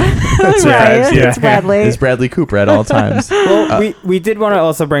 yeah. That's right. It's Bradley. It's Bradley Cooper at all times. Well, we did want to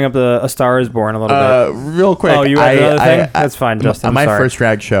also bring up A Star Is Born a little bit. Real quick. Oh, you had another thing? That's fine, Justin. My first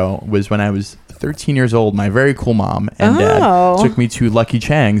drag show was when I was 13 years old. My very cool mom and dad took me to Lucky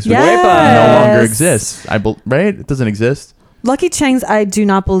Chang's, which no longer exists. Right? It doesn't exist. Lucky Chang's, I do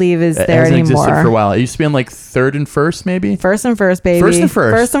not believe is there anymore. It hasn't existed for a while. It used to be in like Third and First, maybe? First and First, baby. First and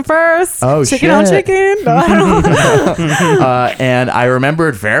First. First and First. Oh, chicken shit. on chicken. No, I don't know. And I remember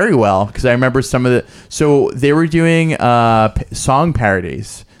it very well because I remember some of the... So they were doing song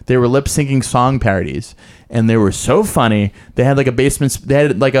parodies. They were lip syncing song parodies, and they were so funny. They had like a basement. They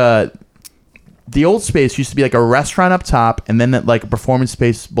had like the old space used to be like a restaurant up top, and then like a performance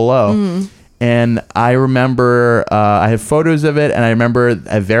space below. And I remember I have photos of it, and I remember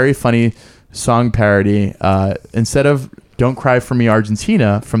a very funny song parody. Instead of "Don't Cry for Me,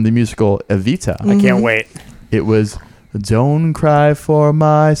 Argentina" from the musical Evita, I can't wait. It was, "Don't cry for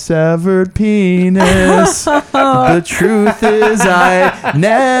my severed penis. The truth is I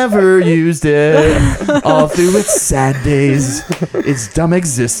never used it. All through its sad days, its dumb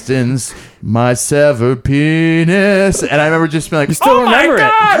existence, my severed penis." And I remember just being like, you still remember my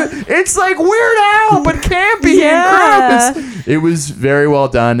God, it's like Weird Al, but campy and gross. It was very well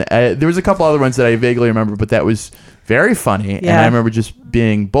done. There was a couple other ones that I vaguely remember, but that was very funny. And I remember just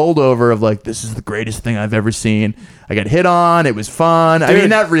being bowled over of like, this is the greatest thing I've ever seen. I got hit on. It was fun. Dude, I mean,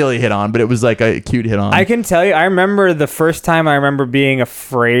 not really hit on, but it was like a cute hit on. I can tell you, I remember the first time I remember being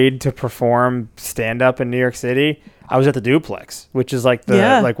afraid to perform stand-up in New York City. I was at the Duplex, which is like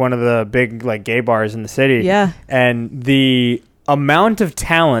like one of the big like gay bars in the city. Yeah. And the amount of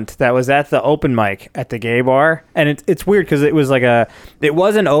talent that was at the open mic at the gay bar, and it's weird because it was like it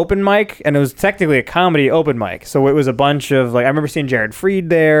was an open mic, and it was technically a comedy open mic. So it was a bunch of like, I remember seeing Jared Freed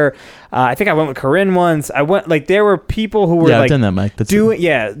there. I think I went with Corinne once. I went like, there were people who were I've done that, Mike.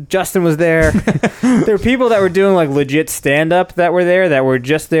 Justin was there. There were people that were doing like legit stand-up that were there, that were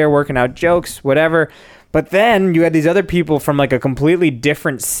just there working out jokes, whatever. But then you had these other people from like a completely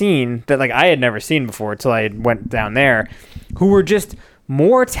different scene that like I had never seen before until I went down there, who were just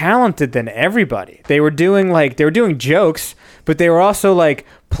more talented than everybody. They were doing jokes, but they were also like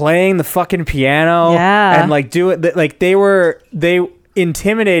playing the fucking piano and like they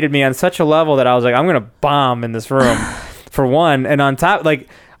intimidated me on such a level that I was like, I'm gonna bomb in this room for one. And on top, like,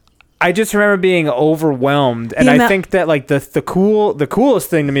 I just remember being overwhelmed, and I think that like the coolest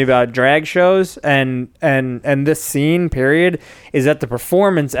thing to me about drag shows and this scene period is that the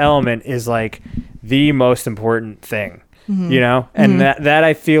performance element is like the most important thing, and that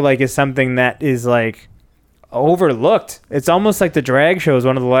I feel like is something that is like overlooked. It's almost like the drag show is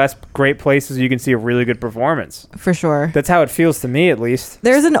one of the last great places you can see a really good performance. For sure. That's how it feels to me, at least.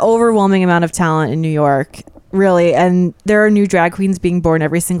 There's an overwhelming amount of talent in New York. Really, and there are new drag queens being born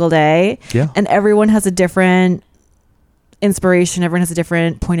every single day. Yeah. And everyone has a different inspiration. Everyone has a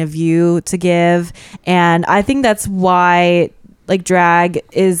different point of view to give. And I think that's why like drag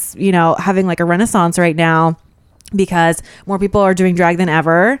is, having like a renaissance right now, because more people are doing drag than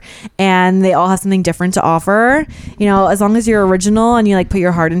ever, and they all have something different to offer. As long as you're original and you like put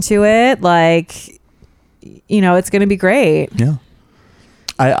your heart into it, like, it's going to be great. Yeah.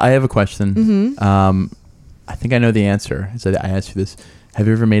 I have a question. I think I know the answer. So I asked you this. Have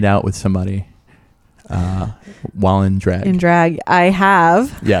you ever made out with somebody while in drag? In drag, I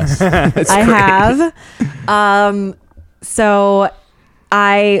have. Yes. I have. So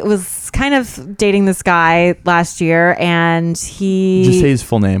I was kind of dating this guy last year, and he... Just say his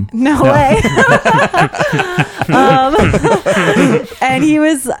full name. No way. And he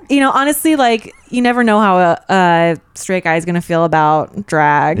was, honestly, like, you never know how a straight guy is going to feel about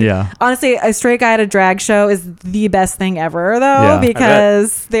drag. Yeah. Honestly, a straight guy at a drag show is the best thing ever, though,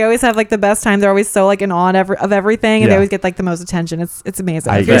 because they always have like the best time. They're always so like in awe of everything, and they always get like the most attention. It's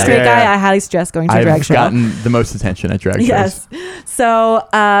amazing. If you're a straight guy, I highly suggest going to a drag show. I've gotten the most attention at drag shows. Yes. So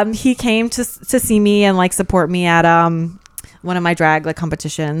he came to see me and like support me at one of my drag like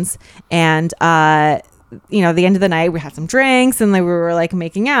competitions, and the end of the night we had some drinks and we were like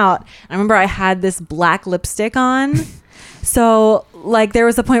making out. I remember I had this black lipstick on. So like there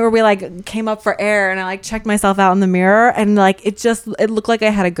was a point where we like came up for air, and I like checked myself out in the mirror, and like it looked like I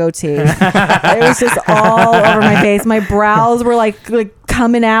had a goatee. It was just all over my face. My brows were like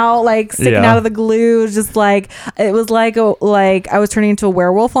coming out, like sticking Yeah. out of the glue. Just like it was like I was turning into a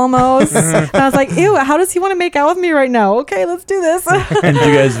werewolf almost. And I was like, ew, how does he want to make out with me right now? Okay, let's do this. And did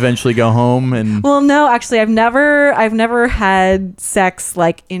you guys eventually go home and? Well, no, actually, I've never had sex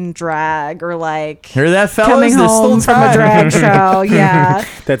like in drag or like Hear that, fellas? coming There's still home from a time. drag show. Yeah.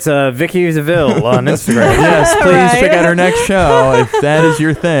 That's Vicky Zaville on Instagram. Yes, please Right. check out her next show if that is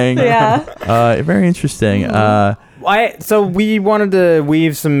your thing. Yeah. Very interesting. So we wanted to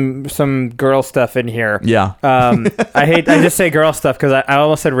weave some girl stuff in here. Yeah. I just say girl stuff because I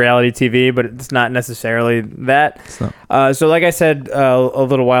almost said reality TV, but it's not necessarily that. So like I said a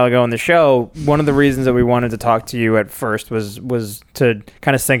little while ago on the show, one of the reasons that we wanted to talk to you at first was to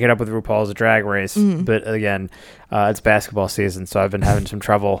kind of sync it up with RuPaul's Drag Race. But again, it's basketball season, so I've been having some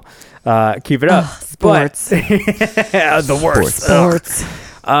trouble keep it up. Sports. The worst. Sports.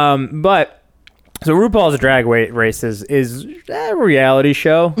 But so RuPaul's Drag Race is a reality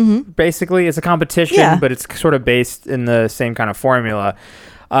show. Basically, it's a competition, but it's sort of based in the same kind of formula.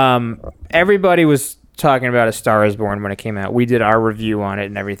 Everybody was talking about A Star Is Born when it came out. We did our review on it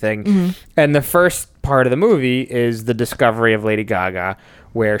and everything. And the first part of the movie is the discovery of Lady Gaga,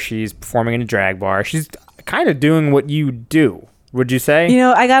 where she's performing in a drag bar. She's kind of doing what you do. Would you say? You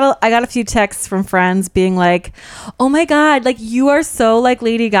know, I got a few texts from friends being like, "Oh my God, like you are so like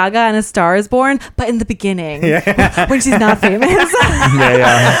Lady Gaga in A Star Is Born, but in the beginning, when she's not famous,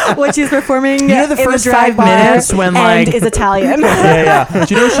 when she's performing You know the in first the drag 5 bar minutes when, and like- is Italian." Yeah.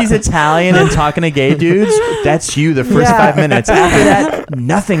 Do you know she's Italian and talking to gay dudes? That's you the first 5 minutes. After that,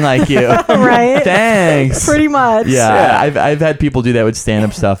 nothing like you. Right? Thanks. Pretty much. Yeah, I've had people do that with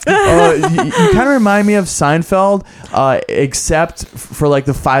stand-up stuff. You kind of remind me of Seinfeld, except for like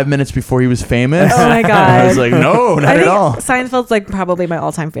the 5 minutes before he was famous. Oh my God. I was like, no, not I think at all. Seinfeld's like probably my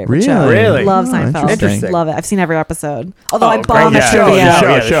all-time favorite Really? show. Really? Love Oh, Seinfeld. interesting. Love it. I've seen every episode. Although Oh, I great. bomb at Yeah. trivia. Yeah,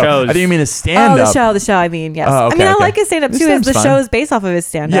 the show. shows. I didn't mean a Oh, stand-up. the show, I mean, yes. Oh, I mean, okay, I okay. like his stand-up The too. The stand-up's show fine. is based off of his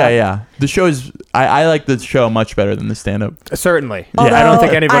stand-up. Yeah. The show is. I like the show much better than the stand-up. Certainly. Although I don't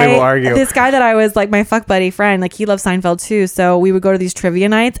think anybody will argue. This guy that I was like my fuck buddy friend, like he loves Seinfeld too. So we would go to these trivia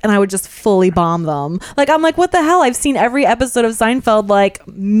nights and I would just fully bomb them. Like I'm like, what the hell? I've seen every episode of Seinfeld like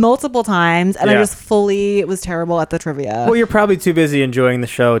multiple times and I just fully was terrible at the trivia. Well, you're probably too busy enjoying the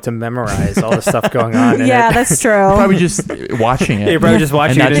show to memorize all the stuff going on. Yeah, in it. that's true. Probably just watching it. You're probably just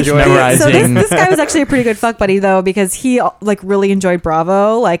watching And it not and just enjoying it. memorizing. So this guy was actually a pretty good fuck buddy though because he like really enjoyed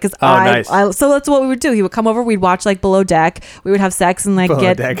Bravo. Like, cause nice. so that's what we would do. He would come over, we'd watch like Below Deck, we would have sex and like Below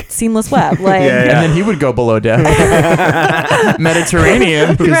get Deck. seamless web. Like, Yeah. And then he would go below deck.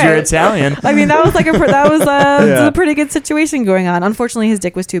 Mediterranean, because you're Right. Italian. I mean, that was like a pretty good situation going on. Unfortunately, his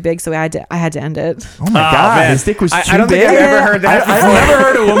dick was too big, so I had to end it. Oh my God, man. his dick was too I don't big. think I've ever heard that I've never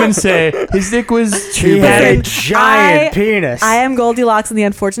heard a woman say his dick was too He had a big. giant penis. I am Goldilocks and the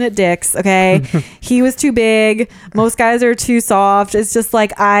Unfortunate Dicks. Okay, he was too big. Most guys are too soft. It's just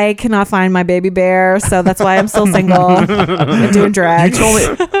like I cannot find my baby bear, so that's why I'm still single and doing drag. You told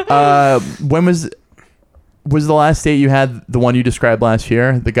me when was the last date you had? The one you described last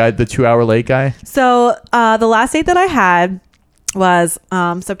year, the 2-hour late guy. So the last date that I had was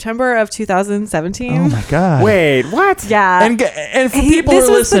September of 2017. Oh my God! Wait, what? Yeah. And for people who this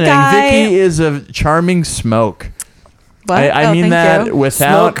are was the listening, guy- Vicky is a charming smoke. What? I Oh, mean thank that you.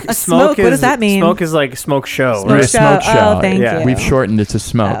 without. A smoke? What does that mean? Smoke is like smoke show. Smoke We're a Right? smoke show. Oh, thank Yeah. you. We've shortened it to Oh,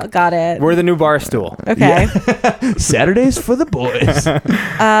 smoke. got it. We're the new bar stool. Okay. Saturdays for the boys.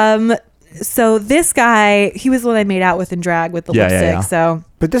 So this guy, he was the one I made out with in drag with the Yeah, lipstick. yeah, yeah. So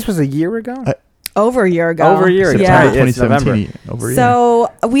But this was a year ago? over a year ago. Over a year ago. Yeah. Right, it's 2017. Over a year. So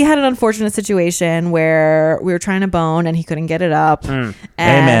we had an unfortunate situation where we were trying to bone and he couldn't get it up. Hey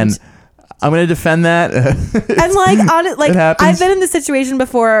And, man, I'm gonna defend that. and like on it, like It happens. I've been in this situation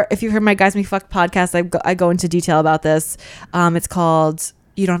before. If you've heard my Guys Me Fuck podcast, I go into detail about this. It's called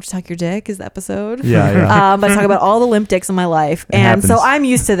 "You Don't Have to Tuck Your Dick" is the episode. Yeah. I talk about all the limp dicks in my life, and so happens. I'm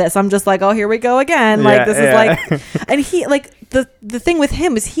used to this. I'm just like, oh, here we go again. Yeah, Like this yeah. is like, and he like the thing with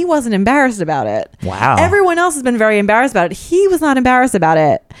him is he wasn't embarrassed about it. Wow. Everyone else has been very embarrassed about it. He was not embarrassed about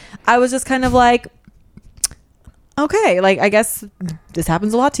it. I was just kind of like, okay, like I guess this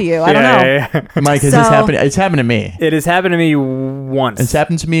happens a lot to you. I don't know. Yeah. Mike, has So- this happened? It's happened to me. It has happened to me once. It's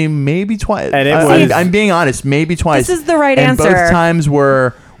happened to me maybe twice. And it was- I'm being honest, maybe twice. This is the right and answer. both times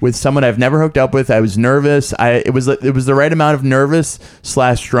were with someone I've never hooked up with. I was nervous. It was the right amount of nervous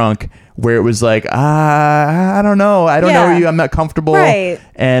 / drunk where it was like, I don't know. I don't know you. I'm not comfortable. Right.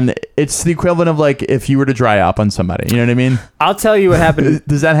 And it's the equivalent of like if you were to dry up on somebody. You know what I mean? I'll tell you what happened.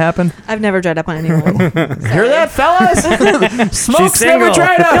 Does that happen? I've never dried up on anyone. Hear that, fellas? Smoke's single. never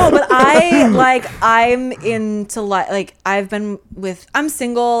dried up. No, but I'm into like I'm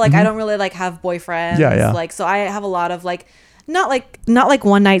single. Like I don't really like have boyfriends. Yeah. Like so I have a lot of like not like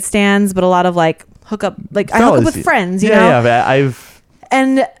one night stands, but a lot of like hook up. Like I hook up with friends. You know. Yeah.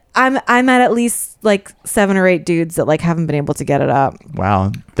 And I'm at least like 7 or 8 dudes that like haven't been able to get it up.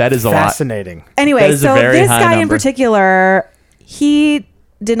 Wow, that is a lot. Fascinating. Anyway, That is a so very this high guy in number. particular, he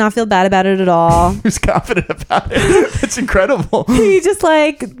did not feel bad about it at all. Who's confident about it? It's incredible. He just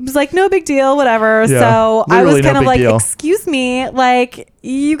like was like, no big deal, whatever. Yeah, So I was literally kind no of big like, deal. excuse me, like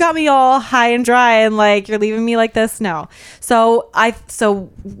you got me all high and dry and like you're leaving me like this. No. So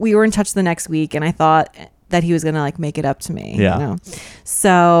we were in touch the next week and I thought that he was gonna like make it up to me. Yeah. You know?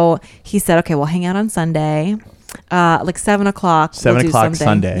 So he said, okay, we'll hang out on Sunday. Like 7 o'clock. 7 o'clock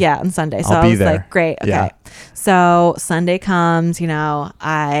Sunday. Yeah, on Sunday. So I'll I be was there. like, great. Okay. Yeah. So Sunday comes, What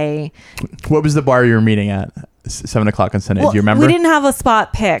was the bar you were meeting at? 7 o'clock on Sunday. Do you remember? We didn't have a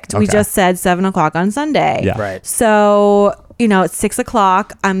spot picked. We Okay. just said 7 o'clock on Sunday. Yeah. Right. So, at 6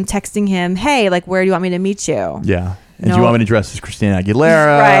 o'clock, I'm texting him, hey, like, where do you want me to meet you? Yeah. And No. do you want me to dress as Christina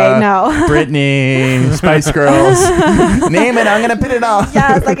Aguilera? Right, no. Britney, Spice Girls. Name it. I'm going to put it on.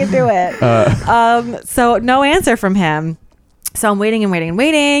 Yes, I can do it. So no answer from him. So I'm waiting and waiting and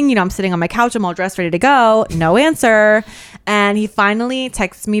waiting. I'm sitting on my couch. I'm all dressed, ready to go. No answer. And he finally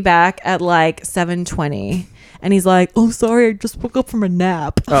texts me back at like 7:20. And he's like, oh, sorry, I just woke up from a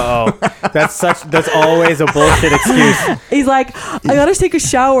nap. That's always a bullshit excuse. He's like, I gotta take a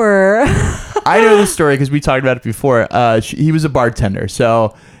shower. I know this story because we talked about it before. He was a bartender.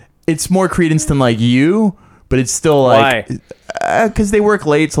 So it's more credence than like you, but it's still like... Why? Because they work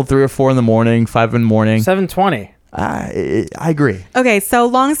late till 3 or 4 in the morning, 5 in the morning. 7:20. I agree. Okay, so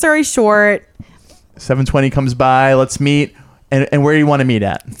long story short, 7:20 comes by. Let's meet. And where do you want to meet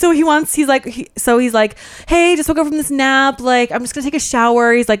at? so he's like, hey, just woke up from this nap. Like, I'm just gonna take a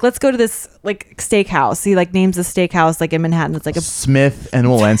shower. He's like, let's go to this like steakhouse. He like names a steakhouse like in Manhattan. It's like a. Smith and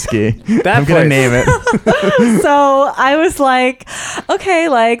Walensky. That I'm gonna place. name it. So I was like, okay,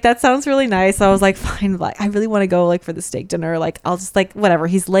 like that sounds really nice. So I was like, fine. Like, I really want to go like for the steak dinner. Like, I'll just like whatever.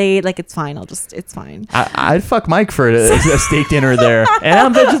 He's late. Like, it's fine. It's fine. I'd fuck Mike for a steak dinner there, and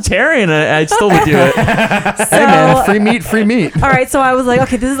I'm vegetarian. I still would do it. Hey man, free meat, free meat. All right, so I was like,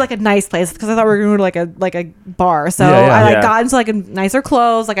 okay, this is like a nice place because I thought we were going to like a bar. So Yeah, yeah, I like yeah. got into like a nicer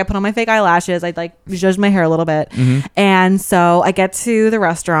clothes. Like I put on my fake eyelashes. I like zhuzhed my hair a little bit, and so I get to the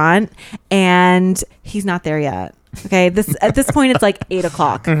restaurant, and he's not there yet. Okay, at this point it's like 8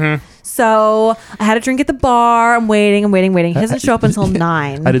 o'clock. So I had a drink at the bar. I'm waiting. He doesn't show up until 9. I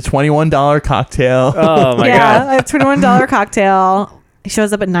had a $21 cocktail. Oh my god. A $21 cocktail. He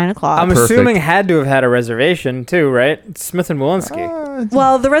shows up at 9 o'clock. I'm Perfect. assuming had to have had a reservation too, right? It's Smith and Walensky.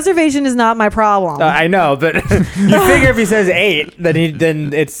 Well, the reservation is not my problem. I know, but you figure if he says 8,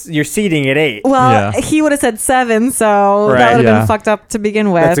 then you're seating at 8. Well, Yeah. he would have said 7, so Right. that would have Yeah. been fucked up to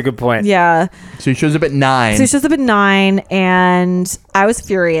begin with. That's a good point. Yeah. So he shows up at 9. So he shows up at 9, and I was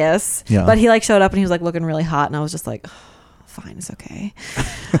furious. Yeah. But he like showed up and he was like looking really hot, and I was just like, fine, it's okay.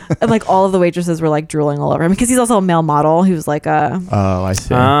 And like all of the waitresses were like drooling all over him because he's also a male model. He was like a Oh, I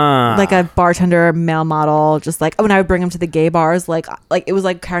see. like a bartender, male model. Just like when I would bring him to the gay bars, like it was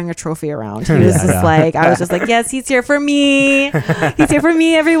like carrying a trophy around. He was Yeah, just yeah. like, I was just like, yes, he's here for me. He's here for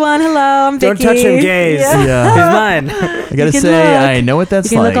me, everyone. Hello, I'm Don't Vicky. touch him, gays. Yeah. Yeah. He's mine. I gotta You can say, look. I know what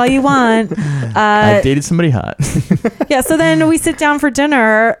that's You can like. look all you want. I've dated somebody hot. Yeah, so then we sit down for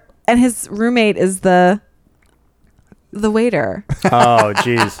dinner, and his roommate is the waiter. Oh,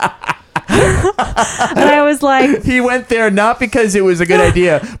 jeez. And I was like, He went there not because it was a good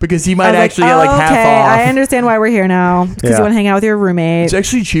idea, because he I might was actually like, get like oh, half okay, off. I understand why we're here now because Yeah. you want to hang out with your roommate. It's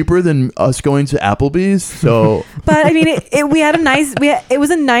actually cheaper than us going to Applebee's. So But I mean, we had a nice, it was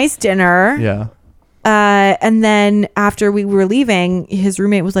a nice dinner. yeah. And then after we were leaving, his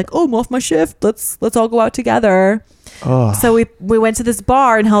roommate was like, "Oh, I'm off my shift. Let's all go out together." Oh. So we went to this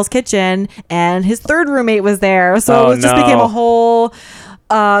bar in Hell's Kitchen, and his third roommate was there. So Oh, it just no. became a whole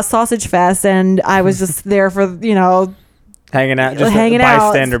sausage fest, and I was just there for Hanging out, just hanging a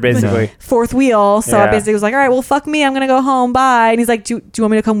out. bystander, basically. fourth wheel. So I Yeah. basically was like, "All right, well, fuck me. I'm gonna go home. Bye." And he's like, "Do you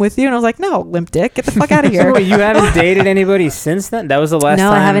want me to come with you?" And I was like, "No, limp dick, get the fuck out of here." So wait, you haven't dated anybody since then? That was the last No,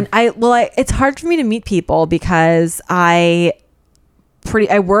 time? I haven't. It's hard for me to meet people because I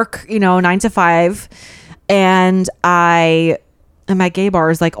work, 9 to 5, and I I'm at gay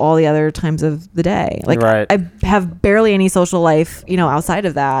bars like all the other times of the day. Like Right. I have barely any social life, outside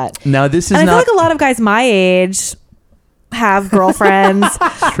of that. Now this is And I feel not. like a lot of guys my age have girlfriends.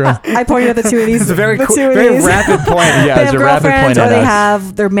 True. I pointed at the two of these. It's a very the cool, two of very these. rapid point. Yeah, They it's have a rapid girlfriends, point or at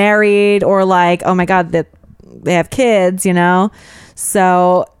us. they're married, or like, oh my god, that they have kids.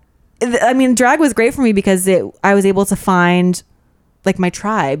 So, I mean, drag was great for me because I was able to find like my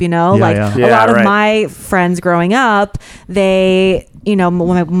tribe. Yeah, like yeah. a Yeah, lot of right. my friends growing up, they,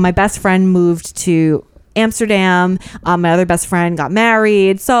 when my best friend moved to Amsterdam, my other best friend got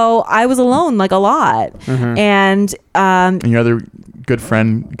married, so I was alone like a lot. And And your other good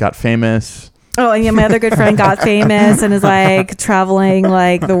friend got famous. oh, and yeah, my other good friend got famous and is like traveling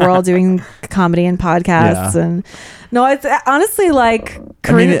like the world doing comedy and podcasts. Yeah. And no, it's honestly like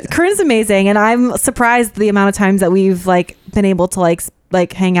Corinne's amazing, and I'm surprised the amount of times that we've like been able to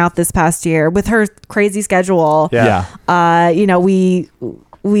like hang out this past year with her crazy schedule. Yeah.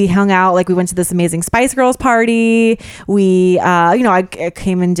 We hung out, like we went to this amazing Spice Girls party. We, I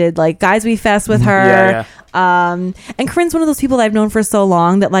came and did like Guys We Fest with her. Yeah, And Corinne's one of those people that I've known for so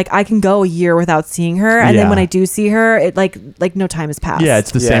long that like I can go a year without seeing her, and Yeah. then when I do see her, it like no time has passed. Yeah, it's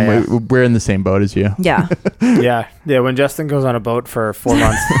the Yeah, same. yeah. We're in the same boat as you. yeah. Yeah. When Justin goes on a boat for 4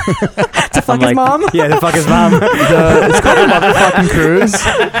 months To fuck his mom. Yeah, to fuck his mom. It's called the motherfucking cruise.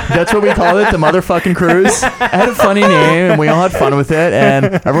 That's what we call it, the motherfucking cruise. It had a funny name, and we all had fun with it, and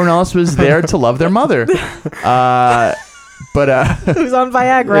everyone else was there to love their mother. Who's on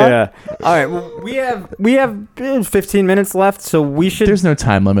Viagra? Yeah. All right. Well, we have 15 minutes left, so we should. There's no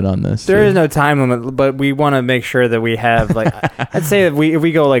time limit on this. There is no time limit, but we want to make sure that we have like. I'd say if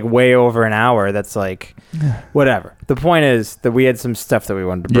we go like way over an hour, that's like whatever. The point is that we had some stuff that we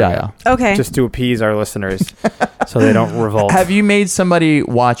wanted to bring up, Okay. just to appease our listeners, so they don't revolt. Have you made somebody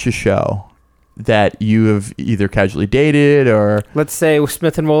watch a show that you have either casually dated or Let's say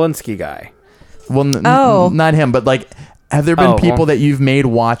Smith and Wolinski guy. well, not him, but like, have there been people that you've made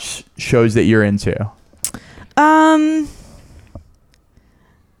watch shows that you're into?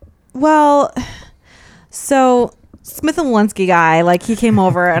 Well, so Smith and Wolinski guy, like he came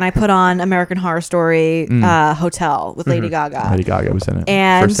over and I put on American Horror Story Hotel with Lady Gaga. Lady Gaga was in it.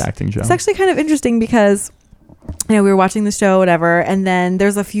 And First acting job. It's actually kind of interesting because we were watching the show, whatever, and then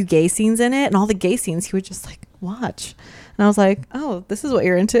there's a few gay scenes in it, and all the gay scenes he would just like watch. And I was like, oh, this is what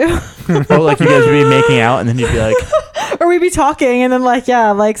you're into. Oh, like you guys would be making out, and then you'd be like, Or we'd be talking, and then like,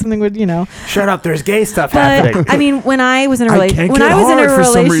 yeah, like something would, Shut up! There's gay stuff But happening. I mean, when I was in a I can't when get I was in hard a for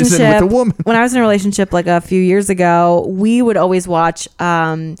some reason with relationship, a woman. when I was in a relationship like a few years ago, we would always watch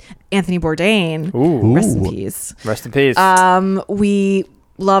Anthony Bourdain. Ooh. Rest in peace. Rest in peace. We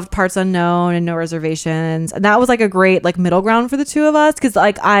loved Parts Unknown and No Reservations, and that was like a great like middle ground for the two of us, because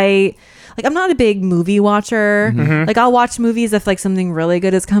I'm not a big movie watcher. Like I'll watch movies if like something really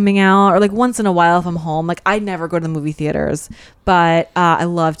good is coming out, or like once in a while if I'm home. Like I never go to the movie theaters, but I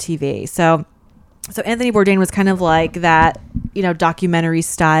love TV. So Anthony Bourdain was kind of like that, documentary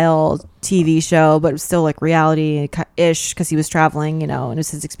style TV show, but it was still like reality-ish because he was traveling, and it was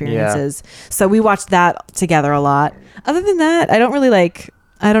his experiences. So we watched that together a lot. Other than that, I don't really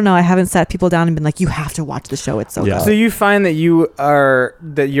I don't know. I haven't sat people down and been like, you have to watch the show. It's so good. So you find that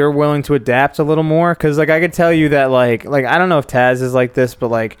you're willing to adapt a little more? Because like I could tell you that like I don't know if Taz is like this, but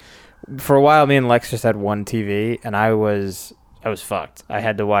like for a while me and Lex just had one TV, and I was fucked. I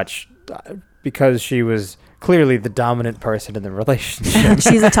had to watch because she was clearly the dominant person in the relationship.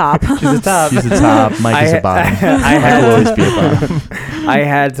 She's a top. She's a top. she's a top, Mike is a bottom. I Mike will always be a bottom. I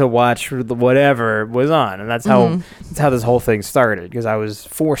had to watch whatever was on, and that's how this whole thing started, because I was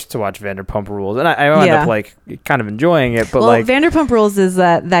forced to watch Vanderpump Rules, and I wound up like kind of enjoying it. But like Vanderpump Rules is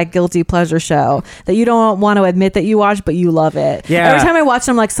that guilty pleasure show that you don't want to admit that you watch, but you love it. Yeah. Every time I watch it,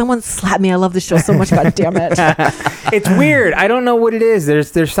 I'm like, someone slap me. I love this show so much. God damn it. it's weird. I don't know what it is.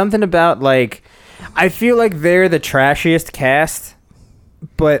 There's something about like I feel like they're the trashiest cast,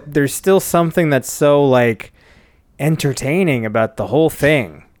 but there's still something that's so like entertaining about the whole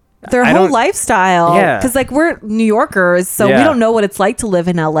thing. Their whole lifestyle. Yeah. Because like we're New Yorkers, so we don't know what it's like to live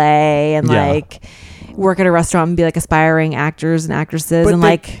in LA and like work at a restaurant and be like aspiring actors and actresses, But and they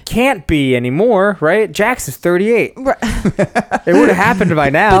like can't be anymore, right? Jax is 38. It would have happened by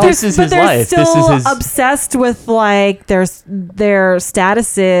now. This is his they're life. still This is his. obsessed with like their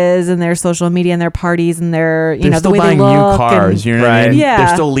statuses and their social media and their parties and their They're the still way buying they look new cars. and, You know what I mean? Yeah.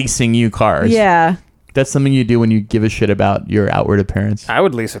 They're still leasing new cars. yeah. That's something you do when you give a shit about your outward appearance. I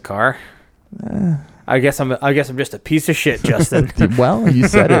would lease a car. I guess I'm just a piece of shit, Justin. Well, you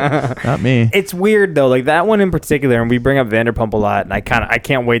said it, not me. It's weird though, like that one in particular, and we bring up Vanderpump a lot, and I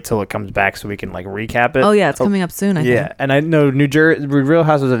can't wait till it comes back so we can like recap it. Oh yeah, it's coming up soon. I think. And I know Real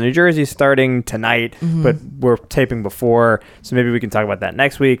Housewives of New Jersey starting tonight, but we're taping before, so maybe we can talk about that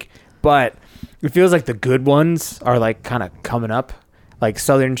next week. But it feels like the good ones are like kind of coming up, like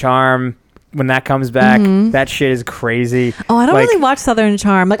Southern Charm. When that comes back, that shit is crazy. Oh, I don't really watch Southern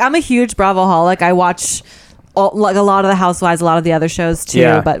Charm. Like, I'm a huge Bravoholic. I watch like a lot of the Housewives, a lot of the other shows too.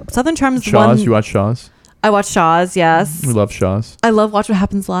 Yeah. But Southern Charm's Shaw's, one. You watch Shaw's? I watch Shaw's, yes. We love Shaw's. I love Watch What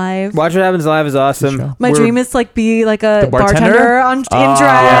Happens Live. Watch What Happens Live is awesome. My dream is to like be like a bartender in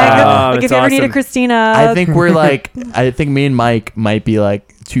drag. Like if you ever need a Christina. I think we're like, I think me and Mike might be like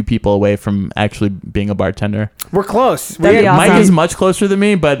 2 people away from actually being a bartender. We're close. That'd be awesome. Mike is much closer than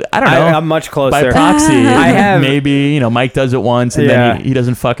me, but I don't know. I'm much closer. By proxy, I have maybe Mike does it once and then he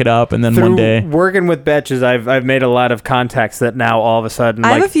doesn't fuck it up, and then one day working with Betches, I've made a lot of contacts that now all of a sudden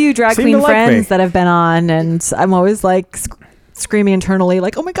I have a few drag queen friends that have been on, and I'm always like screaming internally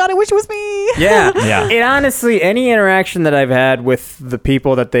like, oh my god, I wish it was me. Yeah. It honestly, any interaction that I've had with the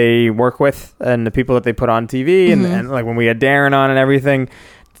people that they work with and the people that they put on TV and like when we had Darren on and everything,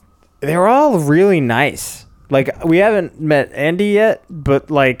 they're all really nice. Like, we haven't met Andy yet,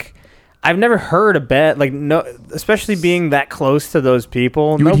 but like I've never heard a bad, like, no, especially being that close to those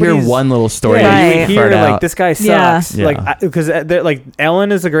people. You would hear one little story. Yeah, right. you would hear like, this guy sucks. Yeah. Like, because like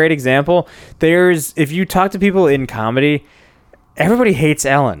Ellen is a great example. If you talk to people in comedy, everybody hates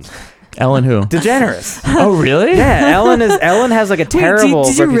Ellen. Ellen who? DeGeneres. Oh, really? Yeah, Ellen has like a terrible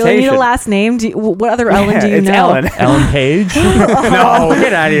Did you reputation. really need a last name? What other Ellen do you it's know? Ellen Page? No,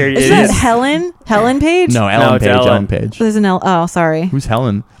 get out of here. Is that Helen? Helen Page? No, Ellen Page. Ellen Page. There's an L. Oh, sorry. Who's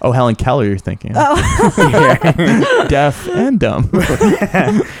Helen? Oh, Helen Keller, you're thinking. Oh. Deaf and dumb.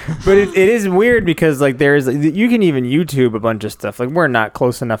 But it is weird because like you can even YouTube a bunch of stuff. Like, we're not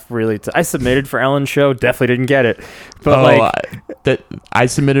close enough really to. I submitted for Ellen's show, definitely didn't get it. But I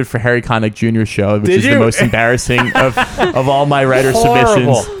submitted for Harry Connick Jr.'s show, which is you? the most embarrassing of all my writer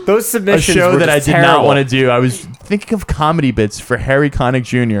submissions. Those submissions a show were that I did terrible. not want to do. I was thinking of comedy bits for Harry Connick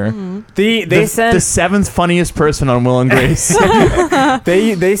Jr. They sent the 7th funniest person on Will and Grace.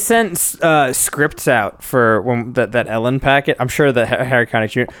 they sent scripts out for that Ellen packet. I'm sure that Harry Connick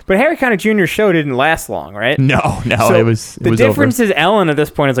Jr. But Harry Connick Jr.'s show didn't last long, right? No, So it was the difference is Ellen at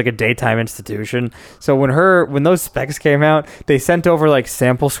this point is like a daytime institution. So when those specs came out, they sent over like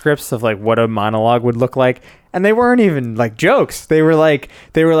sample scripts of like what a monologue would look like, and they weren't even like jokes. They were like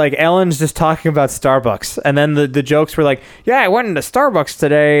Ellen's just talking about Starbucks, and then the jokes were like, yeah, I went into Starbucks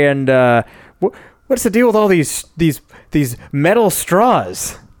today, and what's the deal with all these metal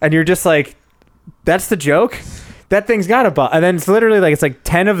straws? And you're just like, that's the joke? That thing's got a bottom. And then it's literally like, it's like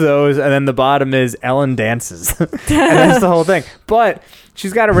 10 of those, and then the bottom is Ellen dances. And that's the whole thing. But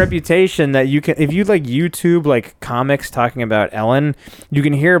she's got a reputation that you can, if you like YouTube like comics talking about Ellen, you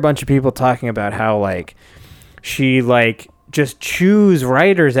can hear a bunch of people talking about how like she like just chews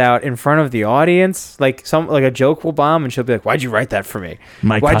writers out in front of the audience. Like a joke will bomb and she'll be like, why'd you write that for me?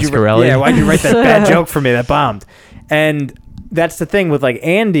 Mike Coscarelli. Why'd you write that bad joke for me that bombed? And that's the thing with like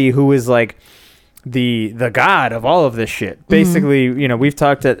Andy, who is like the god of all of this shit. Basically, we've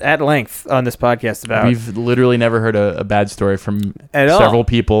talked at length on this podcast about. We've literally never heard a bad story from several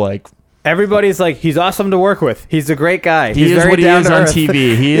people. Like, everybody's like, he's awesome to work with. He's a great guy. He's very what he down is to on earth.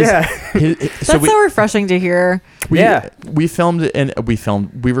 TV. He is. That's so refreshing to hear. We filmed and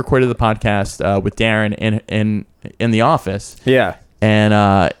we recorded the podcast with Darren in the office. Yeah,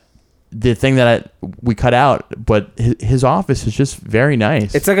 and the thing that we cut out, but his office is just very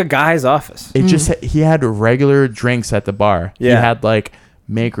nice. It's like a guy's office. It just he had regular drinks at the bar. Yeah. He had like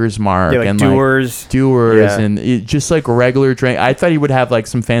Maker's Mark like and Dewar's, and just like regular drink. I thought he would have like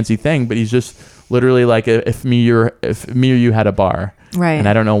some fancy thing, but he's just literally like if me or you had a bar, right? And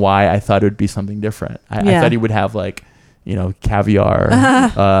I don't know why I thought it would be something different. I thought he would have like caviar,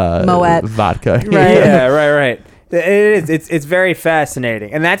 Moet vodka. Right. Yeah, right. It is. It's very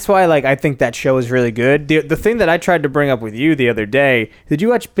fascinating, and that's why like I think that show is really good. The thing that I tried to bring up with you the other day. Did you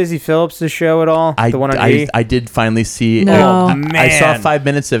watch Busy Phillips' show at all? The one on E? I did finally see. No. I saw 5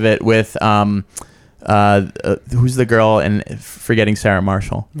 minutes of it with who's the girl in Forgetting Sarah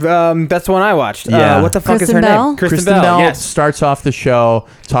Marshall? That's the one I watched. Yeah. What the fuck Kristen is her Bell? name? Kristen Bell Yes. starts off the show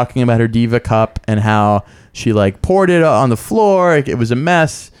talking about her Diva Cup and how she like poured it on the floor. It was a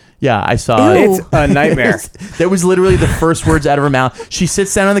mess. Yeah, I saw Ew. it. It's a nightmare. That was literally the first words out of her mouth. She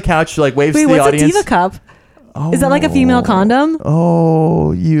sits down on the couch, she like waves Wait, to the what's audience. a Diva Cup? Oh, Is that like a female condom?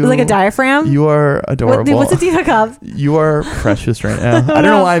 Oh, you Like a diaphragm? You are adorable. What's a diva cup? You are precious right now. I don't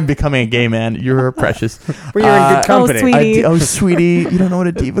know why I'm becoming a gay man. You're precious. Well, you're in good company. Oh, sweetie. Sweetie, you don't know what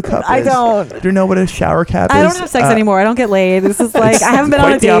a diva cup is. I don't. Do you know what a shower cap is? I don't have sex anymore. I don't get laid. This is like, I haven't been on a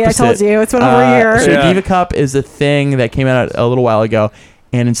quite the date. I told opposite. you. It's been over a year. So Yeah. Diva Cup is a thing that came out a little while ago,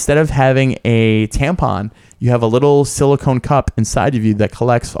 and instead of having a tampon, you have a little silicone cup inside of you that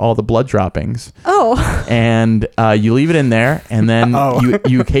collects all the blood droppings, Oh. and you leave it in there, and then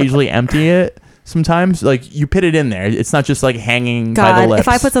you occasionally empty it. Sometimes, like, you put it in there. It's not just like hanging by the God, lips. if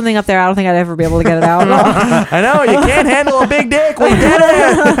I put something up there, I don't think I'd ever be able to get it out. I know you can't handle a big dick. We get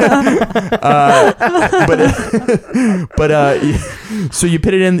it. So you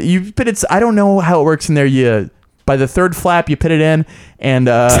put it in. You put it. I don't know how it works in there. You by the third flap, you put it in, and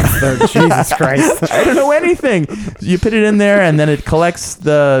Jesus Christ. I don't know anything. You put it in there, and then it collects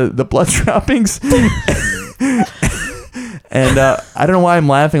the blood droppings. And I don't know why I'm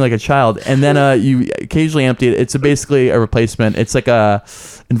laughing like a child. And then you occasionally empty it. It's basically a replacement. It's like a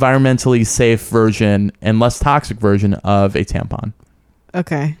environmentally safe version and less toxic version of a tampon.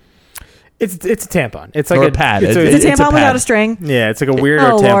 Okay. It's a tampon. It's like Or a pad. It's It's a It's a tampon without pad. a string. yeah, it's like a weirder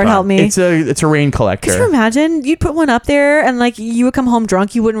Oh, tampon. Lord, help me. It's a rain collector. Could you imagine? You'd put one up there and like you would come home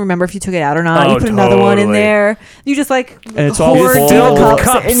drunk. You wouldn't remember if you took it out or not. Oh, You put another one in totally. there. You just like And it's all hoard full diva of cups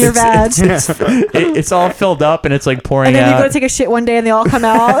cups. in your vag. It's all filled up and it's like pouring And then you out. go to take a shit one day and they all come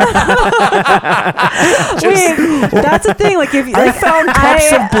out. Wait, that's the thing. Like if I like, found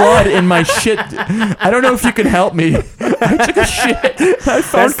cups of blood in my shit. I don't know if you can help me. I took a shit. I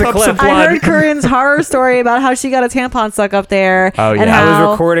found That's the cups clip. of blood. I heard Corinne's horror story about how she got a tampon stuck up there. Oh, yeah. and I was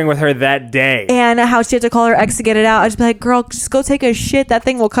how, recording with her that day. and how she had to call her ex to get it out. I'd just be like, girl, just go take a shit. That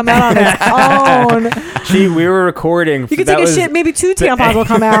thing will come out on its own. We were recording. You can take a shit. Maybe 2 tampons will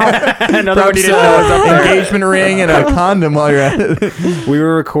come out. Another one Perhaps you didn't know was up there. engagement ring and a condom while you're at it. We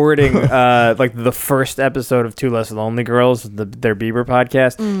were recording like the first episode of Two Less Lonely Girls, their Bieber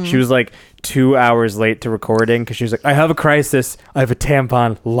podcast. She was like 2 hours late to recording because she was like, I have a crisis. I have a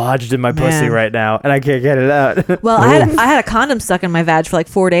tampon lodged in my pussy Man. right now and I can't get it out. Well, I had a condom stuck in my vag for like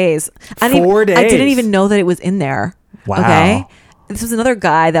 4 days. I didn't 4 I didn't days? even know that it was in there. Wow. Okay. This was another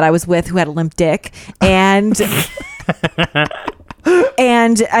guy that I was with who had a limp dick, and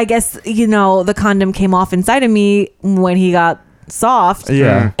and I guess the condom came off inside of me when he got soft.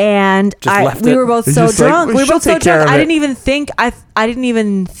 Yeah. And Just left we it. were both It's so just like, drunk. well, We were she'll both so take care drunk. of I it. didn't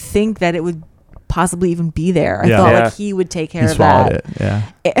even think that it would possibly even be there. I Yeah. thought Yeah. like he would take care He of swallowed that. it. Yeah.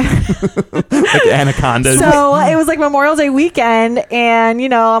 Like anacondas. So it was like Memorial Day weekend, and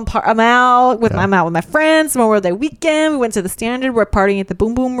I'm out with my friends. Memorial Day weekend, we went to the Standard. We're partying at the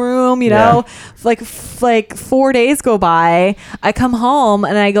Boom Boom Room. Like 4 days go by. I come home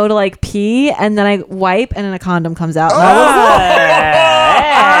and I go to like pee, and then I wipe, and then a condom comes out.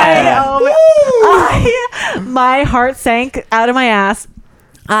 And my heart sank out of my ass.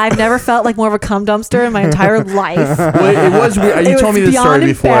 I've never felt like more of a cum dumpster in my entire life. Well, it was weird. You It told was me this story beyond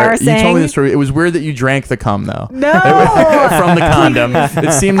before. You told me embarrassing. this story. It was weird that you drank the cum though. No. From the condom.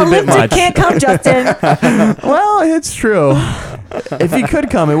 It seemed a bit Elliptic much. can't come, Justin. Well, it's true. If he could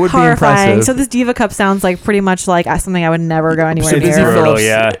come, it would be Horrifying. impressive. So this diva cup sounds like pretty much like something I would never go anywhere So It's Busy near. brutal, Phillips,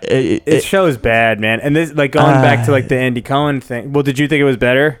 yeah. it- Show's bad, man. And this, like, going back to like the Andy Cohen thing. Well, did you think it was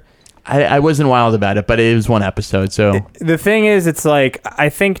better? I wasn't wild about it, but it was one episode. So The thing is, it's like I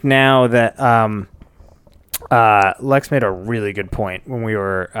think now that Lex made a really good point when we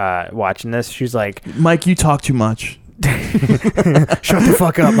were watching this. She's like, Mike, you talk too much "Shut the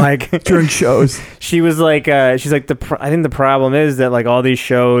fuck up, Mike." during shows. She was like, she's like, I think the problem is that like all these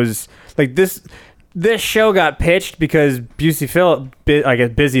shows, like this show got pitched because Busey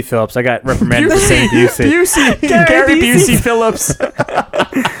Phillips. I got reprimanded for saying Busey. Gary Busey Phillips.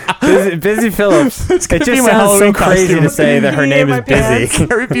 Busy Phillips. It gonna just be my sounds so Halloween crazy costume. to say that her name is My pants. Busy.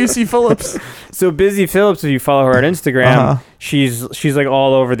 Gary Busey Phillips. So Busy Phillips, if you follow her on Instagram, Uh-huh. she's like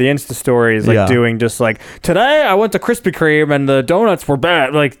all over the Insta stories, like Yeah. doing just like, today I went to Krispy Kreme and the donuts were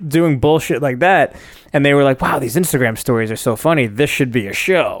bad, like doing bullshit like that. And they were like, wow, these Instagram stories are so funny. This should be a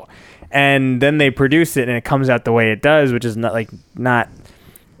show. And then they produce it and it comes out the way it does, which is not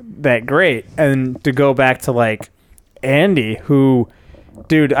that great. And to go back to like Andy, who,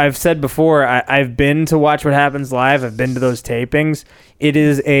 dude, I've said before, I've been to Watch What Happens Live. I've been to those tapings. It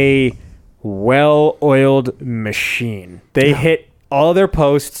is a well-oiled machine. They hit all their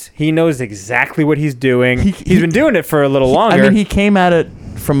posts. He knows exactly what he's doing. He's been doing it for a little longer. I mean, he came at it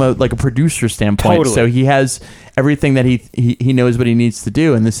from a producer standpoint, Totally. so he has everything that he knows what he needs to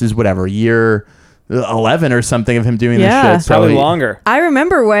do, and this is whatever year 11 or something of him doing Yeah. this shit. So Probably longer. I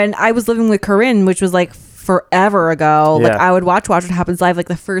remember when I was living with Corinne, which was like forever ago. Yeah. Like I would watch What Happens Live like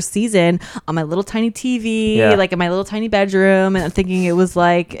the first season on my little tiny TV, like in my little tiny bedroom, and thinking it was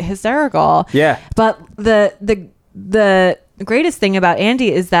like hysterical. Yeah. But the greatest thing about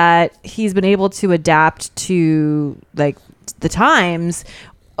Andy is that he's been able to adapt to like the times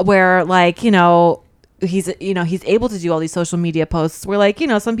where like, he's able to do all these social media posts where like,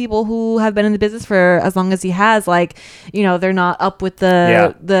 some people who have been in the business for as long as he has, like, they're not up with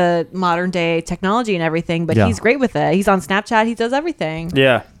the modern day technology and everything, but he's great with it. He's on Snapchat. He does everything.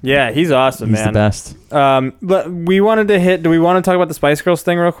 Yeah. He's awesome, He's man. the best. But do we want to talk about the Spice Girls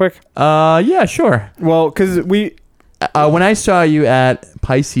thing real quick? Yeah, sure. Well, because when I saw you at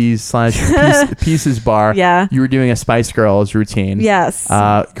Pisces / Pieces Bar, you were doing a Spice Girls routine. Yes.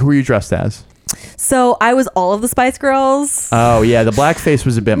 Who were you dressed as? So I was all of the Spice Girls. Oh yeah, the blackface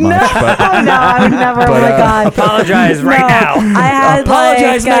was a bit much, but no, I would never. Oh my god! Apologize right now. I had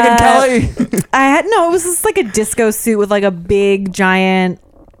apologize, Megyn Kelly. It was just like a disco suit with like a big giant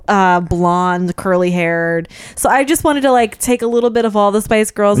blonde curly haired. So I just wanted to like take a little bit of all the Spice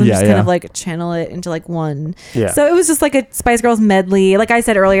Girls and kind of like channel it into like one. Yeah. So it was just like a Spice Girls medley. Like I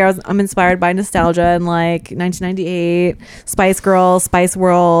said earlier, I'm inspired by nostalgia and like 1998 Spice Girls, Spice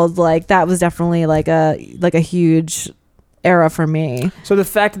World. Like that was definitely like a huge era for me. So the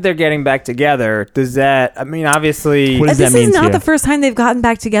fact that they're getting back together, does that, I mean, obviously... What does that mean This is to not you? the first time they've gotten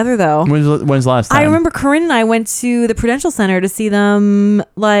back together, though. When's the last time? I remember Corinne and I went to the Prudential Center to see them,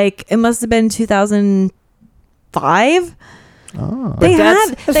 like, it must have been 2005. Oh.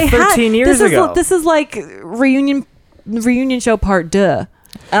 That's 13 years ago. This is like reunion show part duh.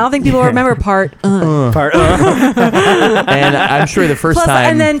 I don't think people remember part And I'm sure the first Plus, time...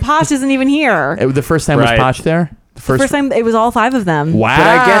 and then Posh isn't even here. The first time was Posh there? The first time it was all 5 of them. Wow. But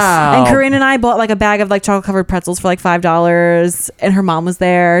I guess... And Corinne and I bought like a bag of like chocolate covered pretzels for like $5, and her mom was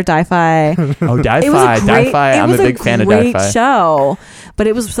there. Di-Fi. Oh, Di-Fi. It was a great, Di-Fi. I'm a big fan of Di-Fi. Di-Fi. Show, but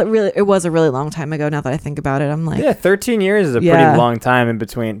it was a really long time ago. Now that I think about it, I'm like, Yeah, 13 years is a pretty long time in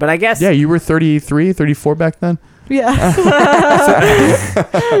between. But I guess... Yeah, you were 33, 34 back then? yeah.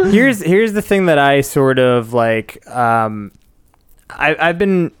 Here's the thing that I sort of like... I've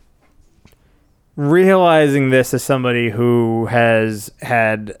been realizing this as somebody who has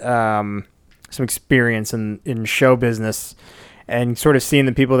had some experience in show business and sort of seeing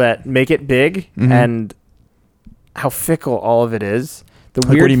the people that make it big and how fickle all of it is. What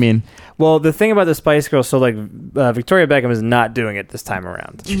do you mean? Well, the thing about the Spice Girls, so like Victoria Beckham is not doing it this time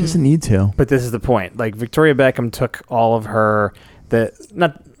around. She doesn't need to. But this is the point. Like Victoria Beckham took all of her this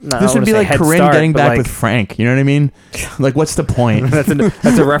would be like Corinne getting back with Frank. You know what I mean? Like, what's the point? That's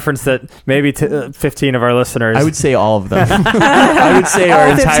a reference that maybe 15 of our listeners. I would say all of them. I would say our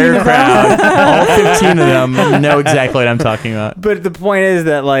entire crowd, all 15 of them, know exactly what I'm talking about. But the point is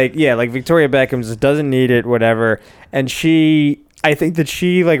that, like Victoria Beckham just doesn't need it, whatever. And I think that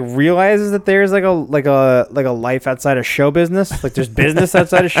she like realizes that there's like a life outside of show business. Like there's business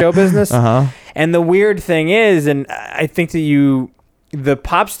outside of show business. And the weird thing is, and I think that the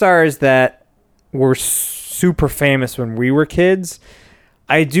pop stars that were super famous when we were kids,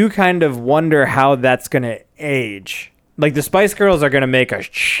 I do kind of wonder how that's going to age. Like the Spice Girls are going to make a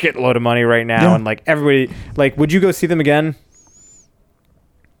shitload of money right now. And like everybody, like, would you go see them again?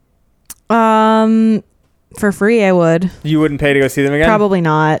 For free, I would. You wouldn't pay to go see them again? Probably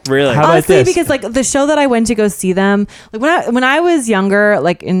not. Really? How Honestly, about this? because like the show that I went to go see them, like when I was younger,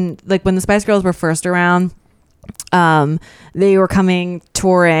 like when the Spice Girls were first around, they were coming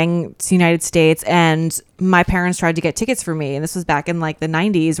touring to the United States, and my parents tried to get tickets for me, and this was back in like the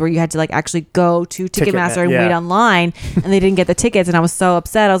 90s where you had to like actually go to Ticketmaster and wait online, and they didn't get the tickets, and I was so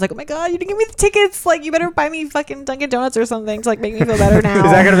upset. I was like, oh my god, you didn't give me the tickets, like you better buy me fucking Dunkin' Donuts or something to like make me feel better now.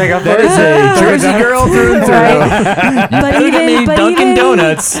 Is that gonna make up for it? That is a Jersey girl through and through. Right? But Dunkin'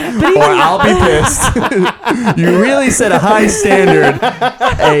 Donuts, or I'll be pissed. You really set a high standard.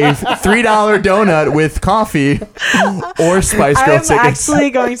 A $3 donut with coffee or Spice Girl I'm tickets. actually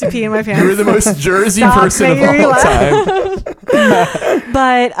going to pee in my pants. You're the most Jersey Stop person of making me all laugh. time.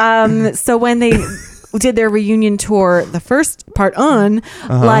 But so when they did their reunion tour, the first part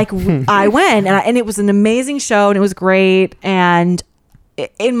like I went and it was an amazing show and it was great, and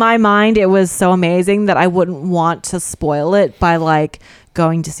in my mind it was so amazing that I wouldn't want to spoil it by like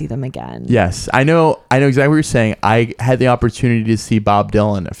going to see them again. Yes, I know exactly what you're saying. I had the opportunity to see Bob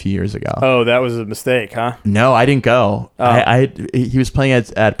Dylan a few years ago. Oh, that was a mistake, huh? No, I didn't go. Oh. He was playing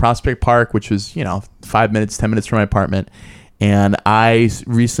at Prospect Park, which was 10 minutes from my apartment. And I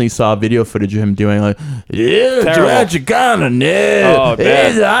recently saw video footage of him doing like, what you gonna need? Oh,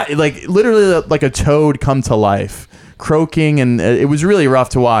 man. Like literally like a toad come to life, croaking, and it was really rough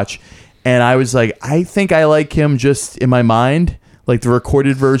to watch. and I was like, I think I like him just in my mind, like the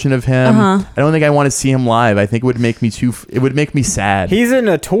recorded version of him. I don't think I want to see him live. I think it would make me sad. He's a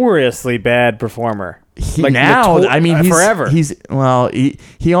notoriously bad performer. Forever.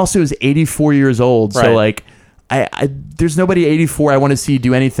 He also is 84 years old. Right. So like, I there's nobody 84 I want to see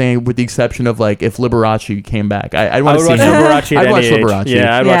do anything with the exception of like if Liberace came back. I'd want to see him. Liberace. I'd watch Liberace.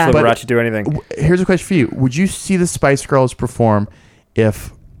 Yeah, I'd watch Liberace do anything. Here's a question for you: would you see the Spice Girls perform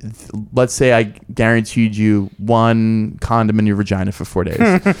if, let's say, I guaranteed you one condom in your vagina for 4 days?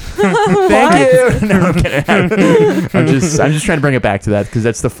 Thank you. No, I'm kidding. I'm just trying to bring it back to that because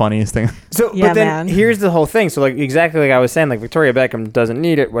that's the funniest thing. So, Yeah, but then man. here's the whole thing. So, like exactly like I was saying, like Victoria Beckham doesn't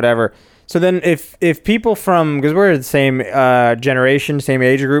need it, whatever. So then, if people from, because we're the same generation, same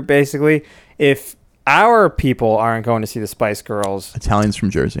age group, basically, if our people aren't going to see the Spice Girls, Italians from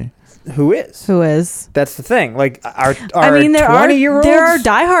Jersey. who is? Who is? That's the thing. Like our I mean, there 20-year-olds? are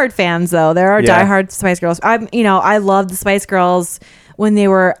diehard fans though. There are Yeah. diehard Spice Girls. I loved the Spice Girls when they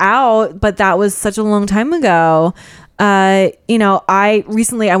were out, but that was such a long time ago. I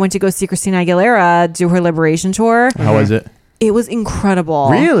recently went to go see Christina Aguilera do her Liberation tour. How was it? It was incredible.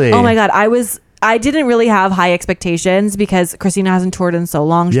 Really? Oh my God. I didn't really have high expectations because Christina hasn't toured in so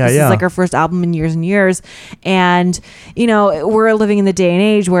long. This is like her first album in years and years. And, we're living in the day and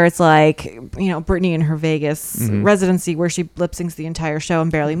age where it's like, Britney in her Vegas residency where she lip syncs the entire show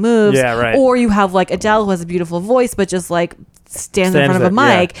and barely moves. Yeah, right. Or you have like Adele who has a beautiful voice, but just like stands in front of a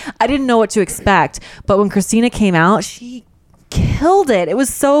mic. Yeah. I didn't know what to expect. But when Christina came out, she killed it. It was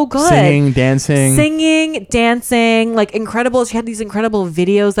so good. Singing, dancing, like incredible. She had these incredible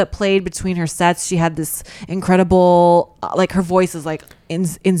videos that played between her sets. She had this incredible, like her voice is like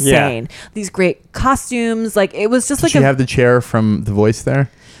insane. These great costumes. Like it was just Did like you have the chair from The Voice there?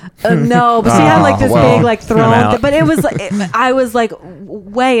 no, but she had like this big like I'm throne. out. But it was I was like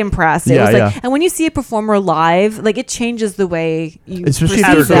way impressed. It was like, and when you see a performer live, like it changes the way you Especially if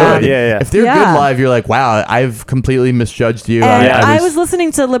perceive they're them. good. Yeah. If they're Yeah. good live, you're like, wow, I've completely misjudged you. And Yeah. I was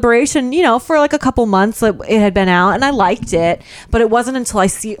listening to Liberation, for like a couple months. Like, it had been out, and I liked it. But it wasn't until I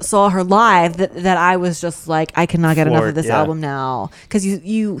saw her live that I was just like, I cannot get enough Floored, of this yeah. album now because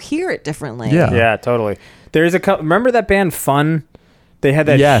you hear it differently. Yeah. Yeah, totally. There's a couple. Remember that band Fun? They had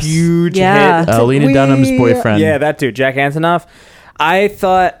that Yes. huge Yeah. hit. Lena Dunham's boyfriend. Yeah, that dude, Jack Antonoff. I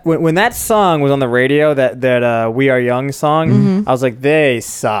thought when that song was on the radio, that We Are Young song, I was like, they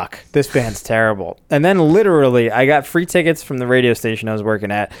suck. This band's terrible. And then literally, I got free tickets from the radio station I was working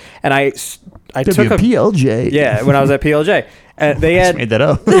at, and I took a WPLJ. yeah when I was at PLJ. They I had made that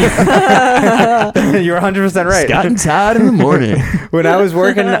up. you're 100% right. Scott and Todd in the morning. When I was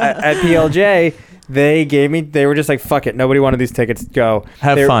working at PLJ, they were just like, fuck it, nobody wanted these tickets. Go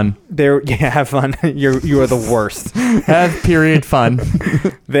Have fun. Have fun. You are the worst. Have period fun.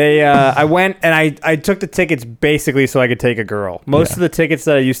 I went and I took the tickets basically so I could take a girl. Most of the tickets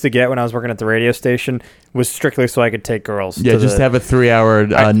that I used to get when I was working at the radio station was strictly so I could take girls. Yeah, just have a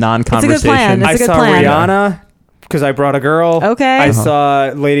 3-hour non-conversation. It's a good plan. I It's a good saw plan. Rihanna because I brought a girl. Okay. I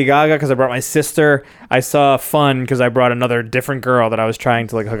saw Lady Gaga because I brought my sister. I saw Fun because I brought another different girl that I was trying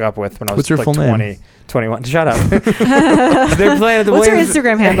to like hook up with when I was What's her like full 20, name? 21. Shut up. They're playing at the What's your Williams-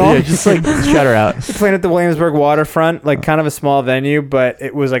 Instagram handle? Yeah, just like shout her out. playing at the Williamsburg waterfront, like kind of a small venue, but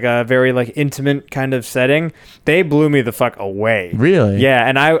it was like a very like intimate kind of setting. They blew me the fuck away. Really? Yeah,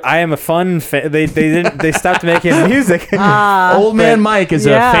 and I am a Fun fan. They stopped making music. Old man Mike is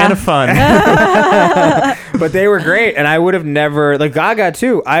a fan of fun. But they were great, and I would have never like Gaga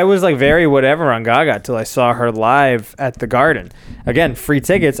too. I was like very whatever on Gaga till I saw her live at the Garden. Again, free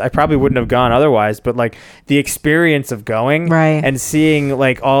tickets. I probably wouldn't have gone otherwise, but like the experience of going Right. and seeing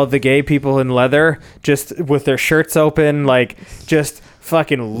like all the gay people in leather just with their shirts open, like just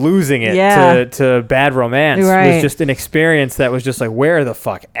fucking losing it Yeah. to Bad Romance Right. was just an experience that was just like, where the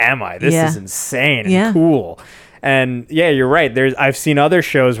fuck am I? This Yeah. is insane and Yeah. cool. And yeah, you're right. I've seen other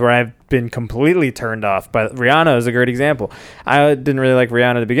shows where I've been completely turned off, but Rihanna is a great example. I didn't really like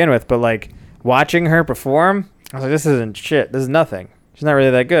Rihanna to begin with, but like watching her perform, I was like, this isn't shit. This is nothing. She's not really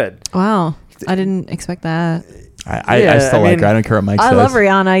that good. Wow. I didn't expect that. I still like her. I don't care what Mike says. I love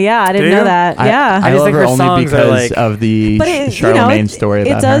Rihanna. Yeah, I didn't Do know you? that. I yeah. just love think her her only songs are because like- of the But it, Charlemagne story it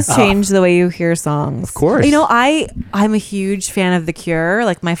about does her. change the way you hear songs. Of course. I'm a huge fan of The Cure.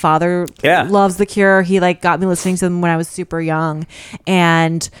 Like my father Yeah. loves The Cure. He like got me listening to them when I was super young,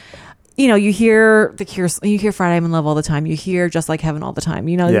 and you hear The Cure, you hear Friday I'm in Love all the time. You hear Just Like Heaven all the time.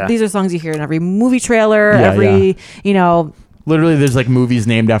 Yeah. These are songs you hear in every movie trailer, Yeah, every Literally, there's like movies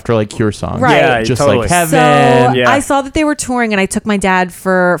named after like Cure songs. Right. Yeah, Just totally. like Heaven. So Yeah. I saw that they were touring, and I took my dad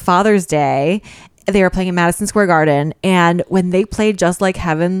for Father's Day, they were playing in Madison Square Garden, and when they played Just Like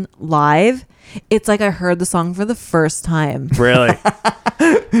Heaven live, it's like I heard the song for the first time. Really?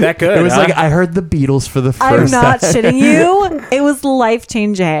 That good? It was huh? like I heard the Beatles for the I'm first not time. shitting you. It was life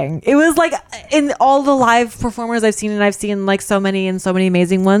changing. It was like in all the live performers I've seen, and I've seen like so many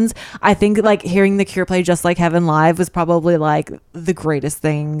amazing ones. I think like hearing The Cure play Just Like Heaven live was probably like the greatest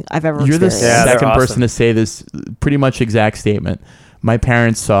thing I've ever You're the experienced. they're second awesome. person to say this pretty much exact statement. My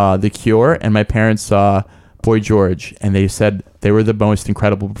parents saw The Cure and my parents saw Boy George, and they said they were the most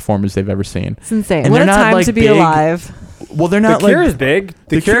incredible performers they've ever seen. It's insane. And What a they're not, time like, to be big. alive. Well, they're The not Cure like is big.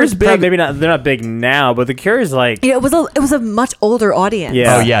 The Cure is big. Maybe not. They're not big now, but The Cure is like. Yeah, it was a much older audience.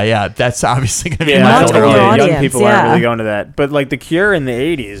 Yeah. Oh yeah. That's obviously gonna be Yeah, much I don't older know. audience, Young people yeah. aren't really going to that. But like The Cure in the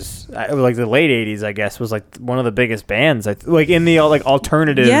 80s, like the late 80s, I guess, was like one of the biggest bands. Like in the like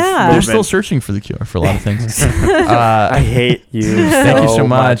alternative. Yeah. They're movement. still searching for The Cure for a lot of things. I hate you. Thank you so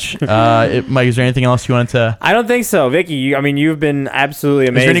much. Mike, is there anything else you wanted to? I don't think so, Vicky. You've been absolutely Is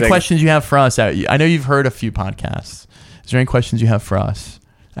amazing. there any questions you have for us? I know you've heard a few podcasts. Is there any questions you have for us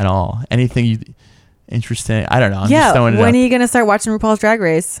at all? Anything interesting? I don't know. I'm just throwing it when out. are you gonna start watching RuPaul's Drag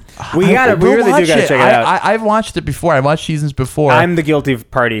Race? We We'll really do watch gotta check it out. I've watched it before. I watched seasons before. I'm the guilty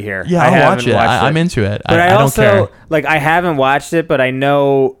party here. yeah, I I'll haven't watch it. watched I'm into it. But I don't also care. like I haven't watched it, but I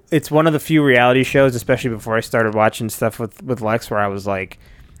know it's one of the few reality shows, especially before I started watching stuff with Lex, where I was like,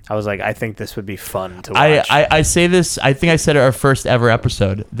 I think this would be fun to watch. I say this, I think I said it our first ever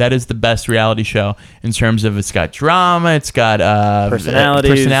episode. That is the best reality show in terms of it's got drama, it's got Personalities.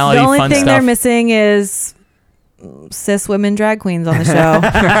 personality, The only fun thing stuff. they're missing is cis women drag queens on the show.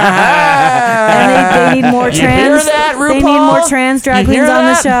 And they need more You trans. hear that, They need RuPaul? more trans drag You hear queens on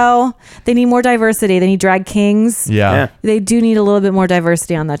the that? show. They need more diversity. They need drag kings. Yeah. Yeah. They do need a little bit more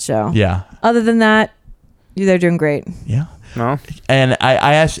diversity on that show. Yeah. Other than that, they're doing great. Yeah. No? And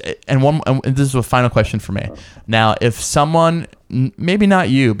I asked, and this is a final question for me. Now, if someone, maybe not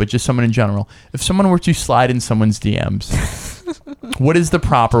you, but just someone in general, if someone were to slide in someone's DMs, what is the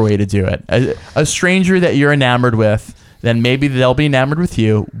proper way to do it? A stranger that you're enamored with, then maybe they'll be enamored with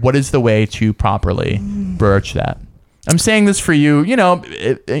you. What is the way to properly broach that? I'm saying this for you,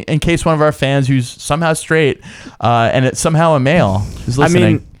 in case one of our fans who's somehow straight and it's somehow a male is listening. I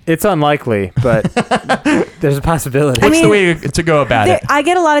mean, it's unlikely, but there's a possibility. What's the way to go about it? I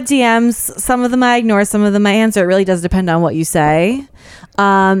get a lot of DMs. Some of them I ignore. Some of them I answer. It really does depend on what you say.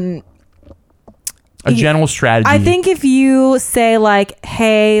 A general strategy. I think if you say like,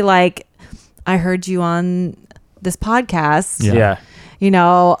 hey, like I heard you on this podcast, Yeah.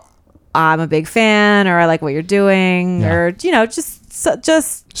 Yeah. I'm a big fan, or I like what you're doing, Yeah. or just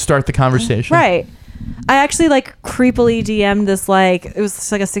Start the conversation. right. I actually like creepily DM'd this, like it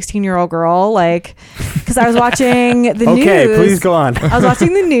was like a 16-year-old girl, like because I was watching the news. Okay, please go on. I was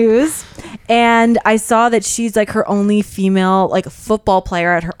watching the news, and I saw that she's like her only female like football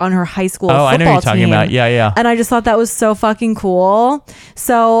player on her high school. Oh, I know football what you're talking team. about. Yeah. And I just thought that was so fucking cool.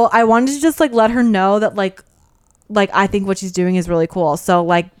 So I wanted to just like let her know that like I think what she's doing is really cool. So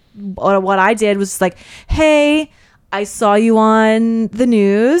like what I did was just like, hey, I saw you on the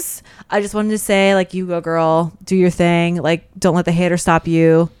news. I just wanted to say like, you go girl, do your thing. Like, don't let the hater stop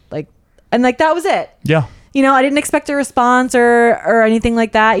you. Like, and like, that was it. Yeah. I didn't expect a response or anything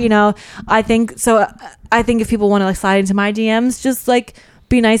like that. I think if people want to like slide into my DMs, just like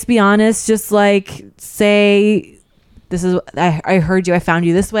be nice, be honest, just like say, this is, I heard you, I found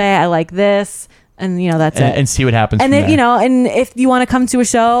you this way. I like this. And that's it. And see what happens. And from then, there. and if you want to come to a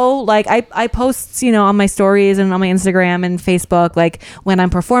show, like I post, on my stories and on my Instagram and Facebook, like when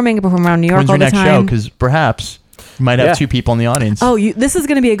I'm performing, I perform around New York when's all your the next show? time. Because perhaps you might have Yeah. 2 people in the audience. Oh, this is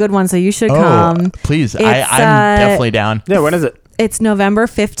going to be a good one. So you should come. Please. I'm It's, definitely down. Yeah, when is it? It's November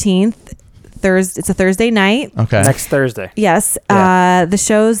 15th. It's a Thursday night. Okay. Next Thursday. Yes. Yeah. The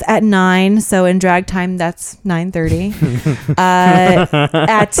show's at 9. So in drag time, that's 9:30 at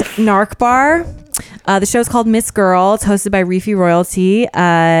Narc Bar. The show's called Miss Girl. It's hosted by Reefy Royalty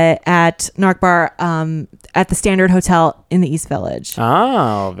at Narc Bar at the Standard Hotel in the East Village.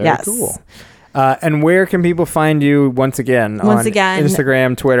 Oh, very Yes. cool. And where can people find you once again? Once on again,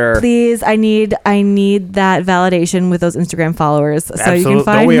 Instagram, Twitter. Please, I need that validation with those Instagram followers. So you Absolute- can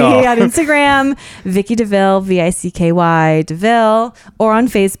find don't we me all? on Instagram, Vicky DeVille, VICKY DeVille, or on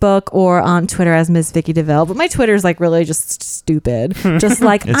Facebook or on Twitter as Miss Vicky DeVille. But my Twitter is like really just stupid. Just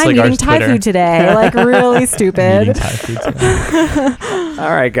like It's I'm like eating ours Thai Twitter. food today. Like really Eating stupid. Thai food today. All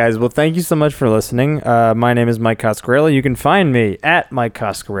right, guys. Well, thank you so much for listening. My name is Mike Coscarelli. You can find me at Mike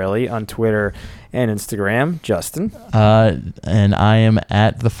Coscarelli on Twitter and Instagram. Justin. And I am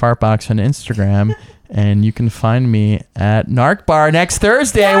at the Fartbox on Instagram And you can find me at Narc Bar next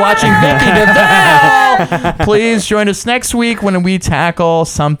Thursday watching Vicky DeVille. Please join us next week when we tackle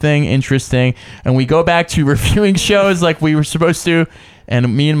something interesting and we go back to reviewing shows like we were supposed to.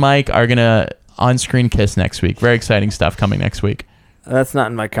 And me and Mike are going to on-screen kiss next week. Very exciting stuff coming next week. That's not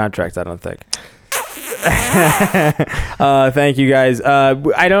in my contract, I don't think. Thank you guys.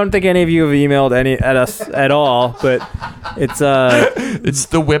 I don't think any of you have emailed at us at all, but it's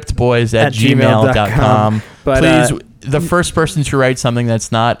thewhippedboys at gmail.com. But please, the first person to write something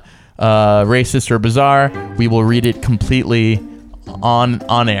that's not racist or bizarre, we will read it completely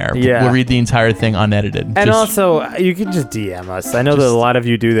on air. Yeah. We'll read the entire thing unedited. And also, you can just DM us. I know that a lot of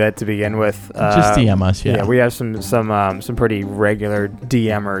you do that to begin with. Just DM us, yeah. Yeah, we have some pretty regular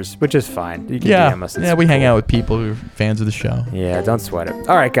DMers, which is fine. You can DM us. Yeah, we hang out with people who are fans of the show. Yeah, don't sweat it.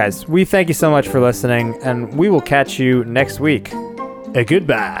 All right, guys. We thank you so much for listening, and we will catch you next week.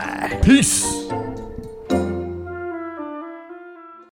 Goodbye. Peace.